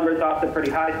heard that number is often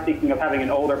pretty high, speaking of having an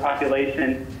older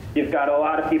population. You've got a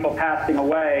lot of people passing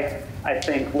away, I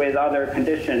think, with other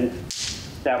conditions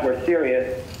that were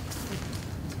serious.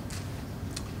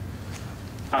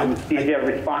 Do you have a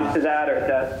response to that, or is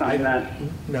that something that?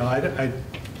 No,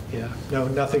 yeah, no,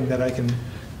 nothing that I can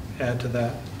add to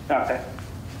that. Okay.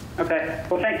 Okay.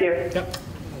 Well, thank you. Yep.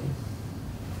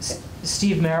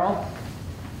 Steve Merrill.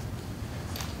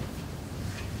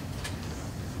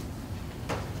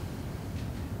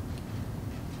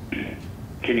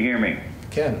 Can you hear me?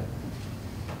 Ken.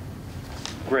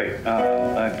 Great.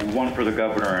 I have one for the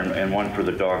governor and one for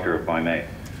the doctor, if I may.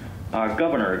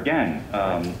 Governor, again,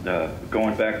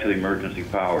 going back to the emergency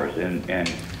powers,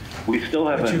 and we still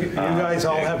haven't... But you guys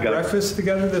all have breakfast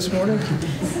together this morning?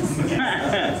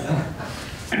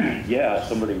 Yeah,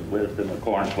 somebody whizzed in the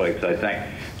cornflakes, I think.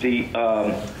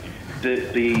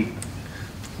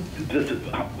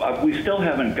 We still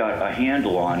haven't got a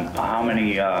handle on how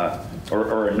many,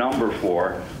 or a number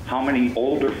for how many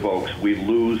older folks we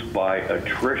lose by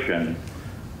attrition,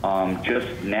 just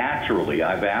naturally.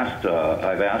 I've asked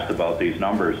about these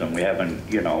numbers, and we haven't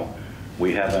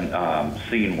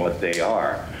seen what they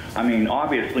are. I mean,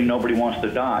 obviously nobody wants to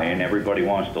die and everybody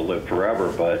wants to live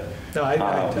forever, but no,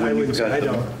 I wouldn't say I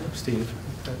don't, Steve.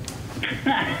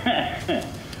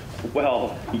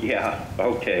 Well, yeah,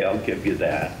 okay, I'll give you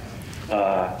that.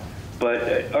 But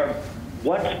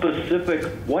what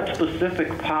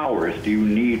specific powers do you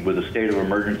need with a state of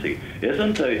emergency?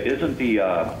 Isn't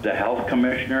the health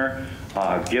commissioner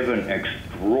given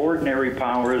extraordinary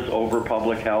powers over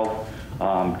public health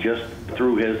just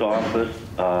through his office?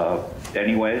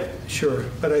 Anyways? Sure,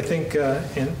 but I think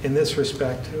in this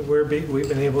respect, we've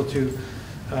been able to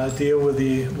deal with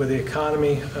the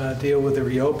economy, deal with the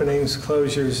reopenings,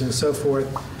 closures, and so forth.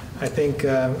 I think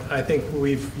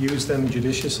we've used them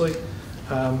judiciously,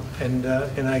 and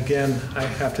again, I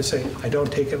have to say I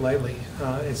don't take it lightly.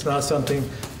 It's not something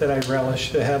that I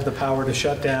relish, to have the power to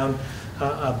shut down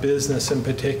a business in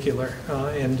particular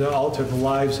and alter the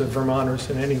lives of Vermonters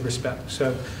in any respect.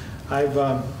 So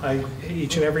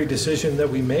each and every decision that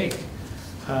we make,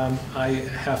 I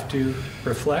have to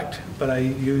reflect, but I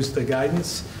use the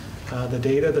guidance, the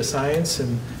data, the science,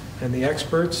 and the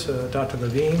experts, Dr.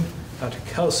 Levine, Dr.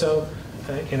 Kelso,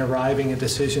 in arriving at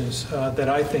decisions that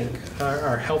I think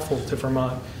are helpful to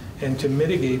Vermont and to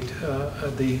mitigate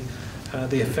the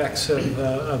effects of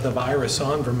the virus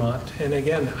on Vermont. And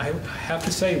again, I have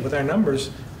to say, with our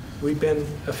numbers, we've been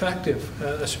effective,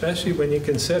 especially when you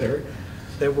consider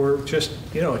that we're just,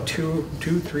 a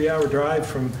 2-3 hour drive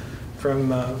from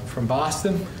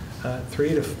Boston, 3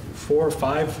 to 4 or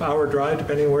 5 hour drive,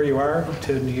 depending where you are,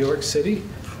 to New York City.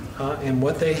 And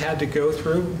what they had to go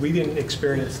through, we didn't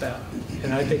experience that.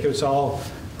 And I think it was all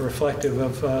reflective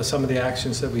of some of the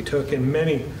actions that we took, and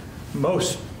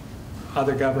most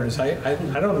other governors. I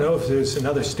don't know if there's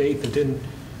another state that didn't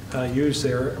use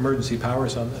their emergency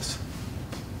powers on this.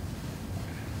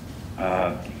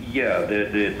 Yeah,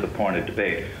 it's a point of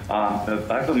debate. I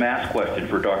have a math question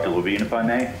for Dr. Levine, if I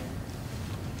may.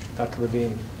 Dr.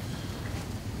 Levine.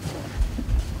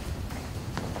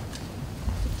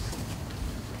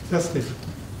 Yes, Steve.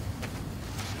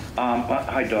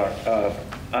 Hi, Doc.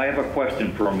 I have a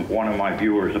question from one of my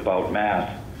viewers about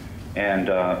masks and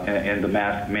the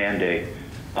mask mandate.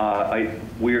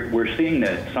 We're seeing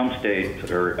that some states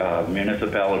or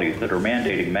municipalities that are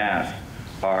mandating masks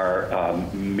are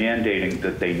mandating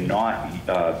that they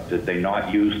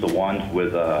not use the ones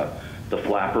with the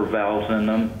flapper valves in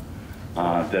them,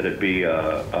 that it be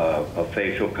a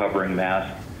facial covering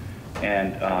mask.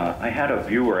 And I had a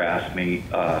viewer ask me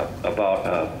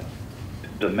about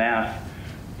the mask.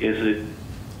 Isn't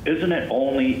it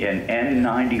only an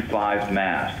N95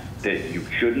 mask that you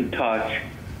shouldn't touch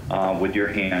with your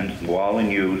hands while in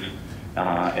use,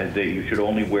 and that you should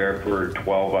only wear for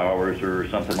 12 hours or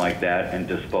something like that and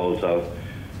dispose of?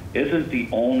 Isn't the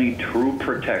only true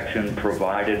protection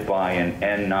provided by an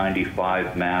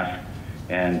N95 mask,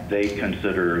 and they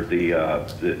consider the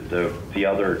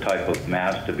other type of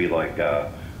mask to be like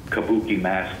a kabuki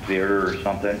mask theater or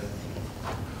something?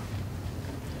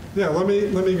 Yeah, let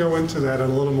me go into that in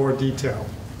a little more detail.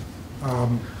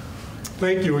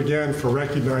 Thank you again for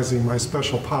recognizing my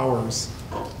special powers,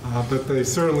 but they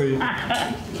certainly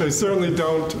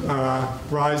don't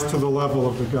rise to the level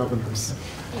of the governor's.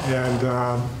 And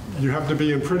you have to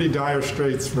be in pretty dire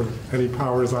straits for any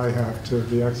powers I have to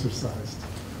be exercised.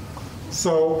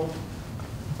 So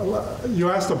you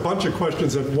asked a bunch of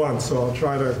questions at once, so I'll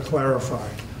try to clarify.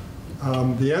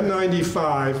 The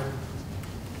N95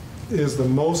 is the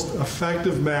most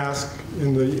effective mask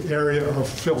in the area of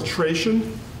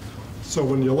filtration. So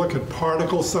when you look at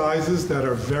particle sizes that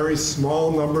are very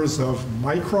small numbers of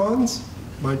microns,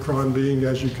 micron being,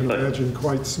 as you can imagine,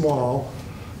 quite small,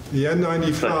 the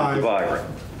N95... Such as the virus.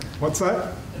 What's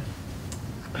that?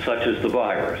 Such as the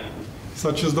virus.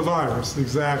 such as the virus,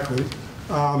 exactly,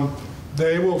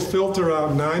 they will filter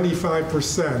out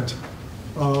 95%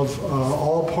 of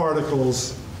all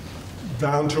particles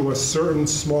down to a certain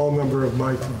small number of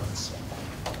microns.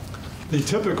 The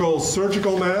typical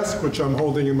surgical mask, which I'm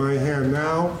holding in my hand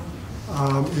now,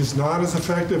 is not as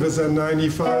effective as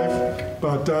N95,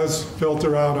 but does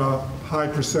filter out a high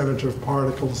percentage of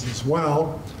particles as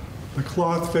well. The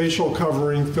cloth facial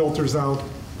covering filters out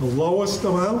the lowest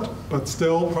amount, but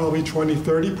still probably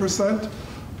 20–30%,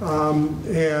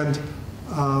 and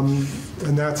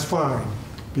that's fine,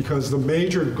 because the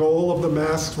major goal of the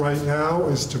masks right now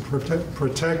is to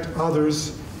protect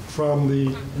others from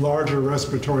the larger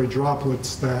respiratory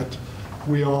droplets that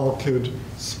we all could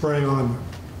spray on them.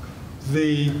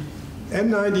 The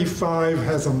N95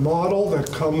 has a model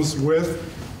that comes with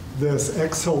this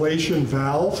exhalation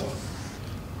valve.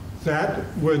 That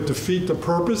would defeat the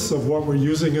purpose of what we're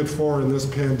using it for in this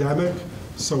pandemic,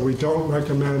 so we don't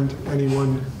recommend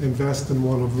anyone invest in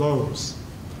one of those.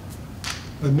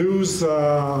 The news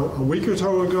a week or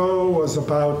so ago was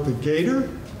about the gator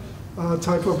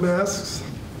type of masks,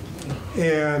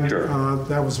 and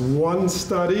that was one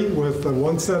study with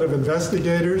one set of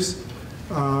investigators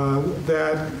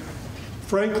that,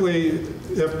 frankly,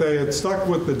 if they had stuck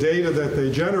with the data that they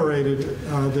generated,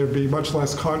 there'd be much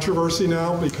less controversy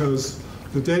now, because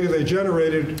the data they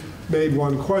generated made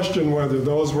one question whether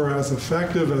those were as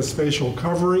effective as facial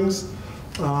coverings,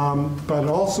 but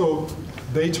also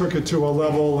they took it to a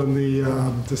level in the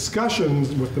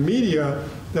discussions with the media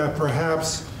that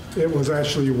perhaps it was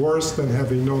actually worse than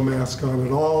having no mask on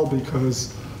at all,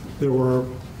 because there were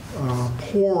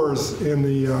pores in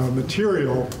the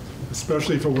material,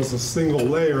 especially if it was a single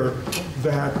layer,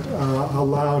 that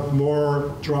allowed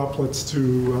more droplets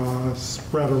to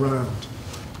spread around.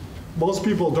 Most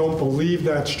people don't believe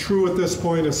that's true at this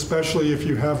point, especially if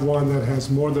you have one that has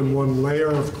more than one layer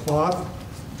of cloth.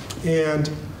 And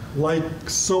like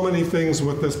so many things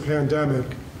with this pandemic,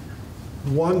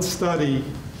 one study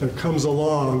that comes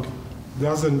along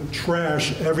doesn't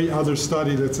trash every other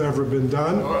study that's ever been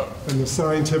done. In the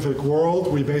scientific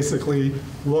world, we basically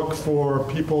look for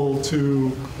people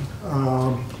to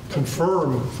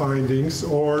confirm findings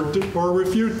or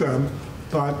refute them,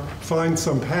 but find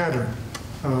some pattern.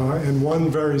 And one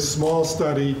very small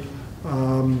study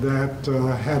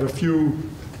that had a few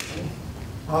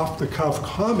off-the-cuff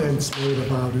comments made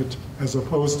about it, as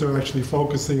opposed to actually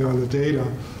focusing on the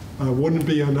data, wouldn't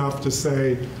be enough to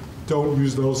say, don't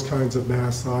use those kinds of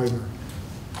masks either.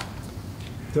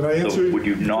 Did I answer? So would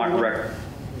you not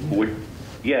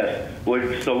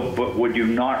would you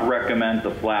not recommend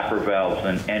the flapper valves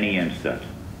in any instance?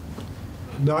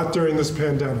 Not during this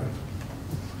pandemic.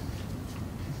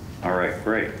 All right,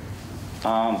 great.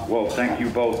 Well, thank you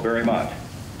both very much.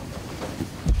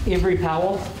 Avery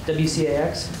Powell,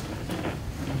 WCAX.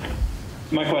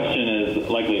 My question is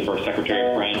likely for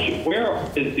Secretary French. Where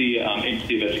is the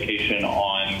Agency of Education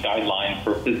on guidelines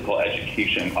for physical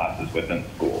education classes within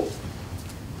schools?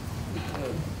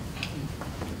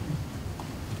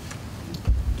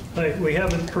 We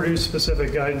haven't produced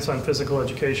specific guidance on physical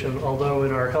education, although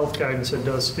in our health guidance it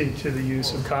does speak to the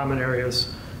use of common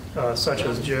areas such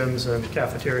as gyms and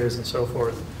cafeterias and so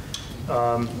forth.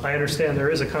 I understand there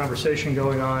is a conversation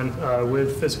going on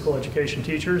with physical education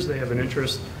teachers. They have an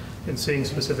interest in seeing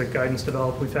specific guidance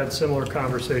developed. We've had similar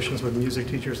conversations with music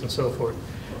teachers and so forth.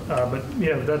 But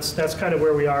that's kind of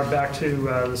where we are, back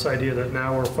to this idea that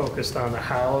now we're focused on the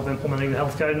how of implementing the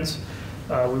health guidance.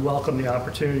 We welcome the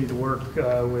opportunity to work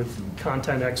with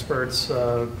content experts,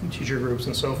 teacher groups,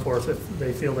 and so forth if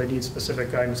they feel they need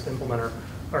specific guidance to implement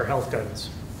our health guidance.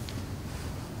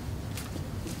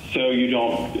 So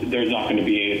there's not going to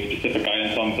be a specific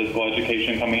guidance on physical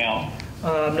education coming out?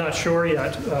 I'm not sure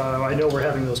yet. I know we're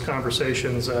having those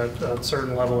conversations at a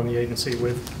certain level in the agency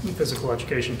with physical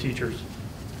education teachers.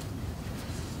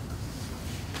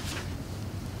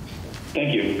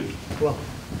 Thank you. Well.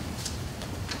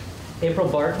 April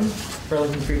Barton,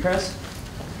 Burlington Free Press.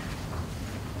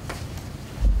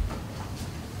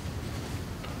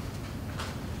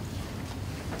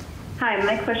 Hi,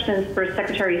 my question is for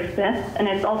Secretary Smith, and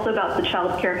it's also about the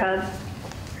child care hub.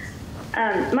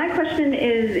 My question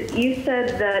is, you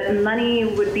said that money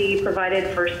would be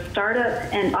provided for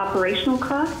startup and operational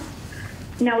costs.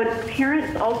 Now, would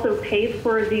parents also pay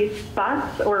for these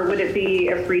spots, or would it be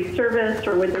a free service,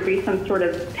 or would there be some sort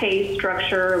of pay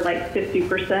structure, like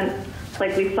 50%,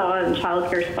 like we saw in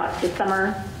child care spots this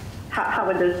summer? How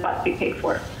would those spots be paid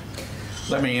for?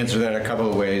 Let me answer that a couple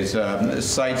of ways.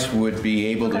 Sites would be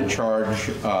able to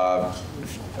charge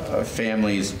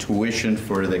families tuition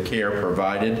for the care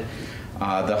provided.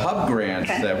 The hub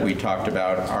grants that we talked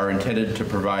about are intended to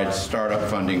provide startup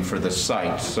funding for the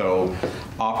site, so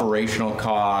operational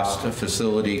costs,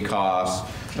 facility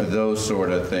costs, those sort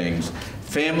of things.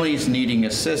 Families needing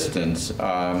assistance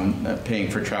paying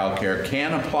for childcare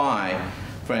can apply,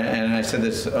 and I said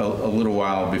this a little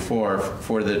while before,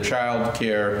 for the Child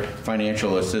Care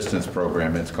Financial Assistance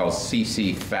Program. It's called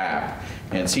CCFAP,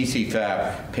 and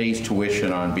CCFAP pays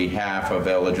tuition on behalf of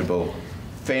eligible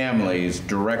families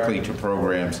directly to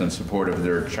programs in support of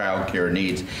their child care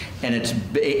needs, and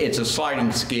it's a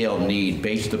sliding scale need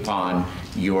based upon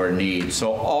your needs.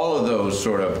 So all of those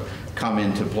sort of come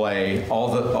into play.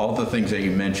 All the things that you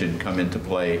mentioned come into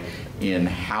play in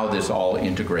how this all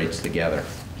integrates together.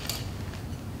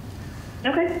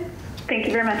 Okay, thank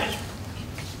you very much.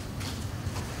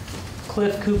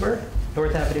 Cliff Cooper,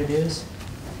 North Avenue News.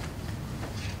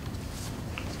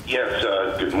 Yes,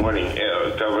 good morning,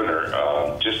 Governor.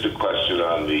 Just a question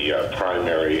on the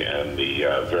primary and the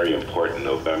very important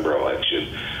November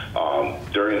election.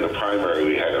 During the primary,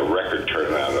 we had a record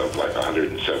turnout of like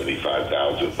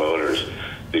 175,000 voters.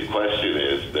 The question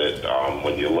is that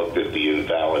when you looked at the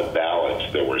invalid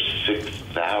ballots, there were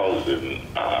 6,000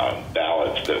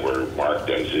 ballots that were marked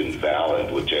as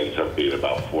invalid, which ends up being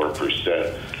about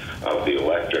 4% of the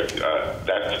electorate.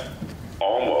 That's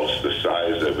almost the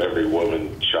size of every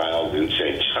woman child in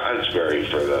St. Johnsbury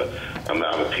for the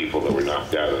amount of people that were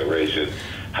knocked out of the races.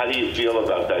 How do you feel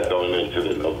about that going into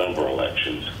the November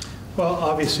elections? Well,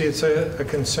 obviously it's a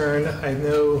concern. I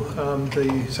know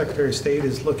the Secretary of State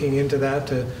is looking into that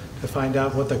to find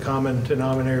out what the common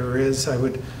denominator is. I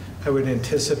would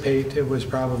anticipate it was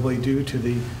probably due to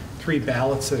the 3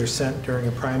 ballots that are sent during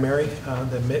a primary.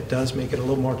 That does make it a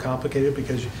little more complicated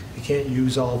because you can't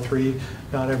use all 3.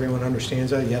 Not everyone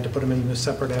understands that. You have to put them in the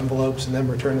separate envelopes and then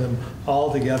return them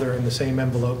all together in the same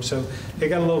envelope. So it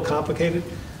got a little complicated,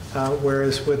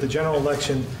 whereas with the general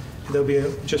election, there'll be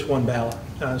just 1 ballot.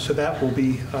 So that will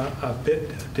be a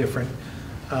bit different.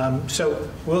 So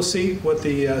we'll see what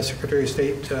the Secretary of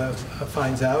State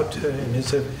finds out in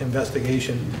his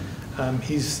investigation.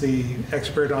 He's the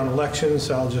expert on elections,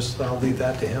 so I'll leave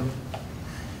that to him.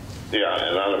 Yeah,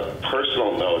 and on a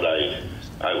personal note,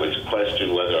 I was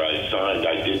questioned whether I signed.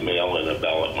 I did mail in a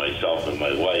ballot myself and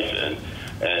my wife, and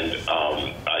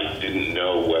I didn't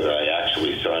know whether I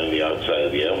actually signed the outside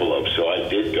of the envelope, so I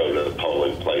did go to the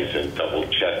polling place and double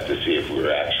check to see if we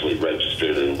were actually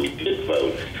registered, and we did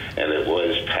vote, and it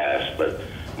was passed. But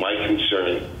my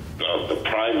concern of the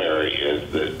primary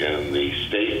is that in the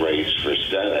state race for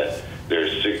Senate,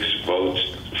 there's 6 votes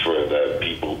for the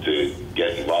people to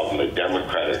get involved in the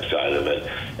Democratic side of it,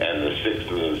 and the 6th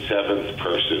and the 7th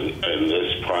person in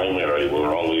this primary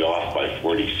were only off by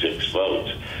 46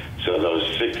 votes. So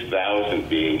those 6,000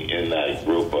 being in that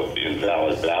group of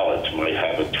invalid ballots might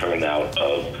have a turnout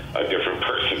of a different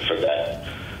person for that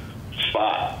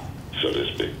spot, so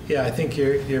to speak. Yeah, I think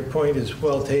your point is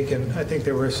well taken. I think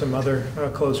there were some other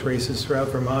close races throughout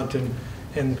Vermont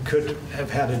and could have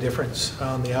had a difference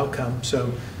on the outcome.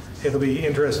 So it'll be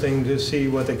interesting to see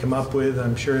what they come up with.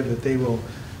 I'm sure that they will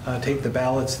take the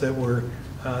ballots that were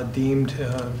deemed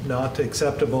not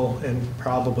acceptable and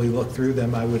probably look through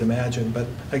them, I would imagine. But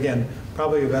again,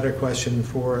 probably a better question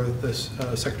for this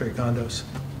Secretary Condos.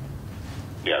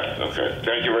 Yeah, okay.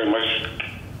 Thank you very much.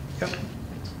 Yep.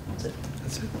 That's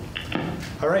it.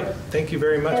 All right. Thank you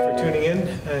very much for tuning in,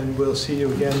 and we'll see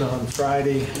you again on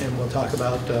Friday, and we'll talk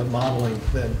about modeling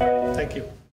then. Thank you.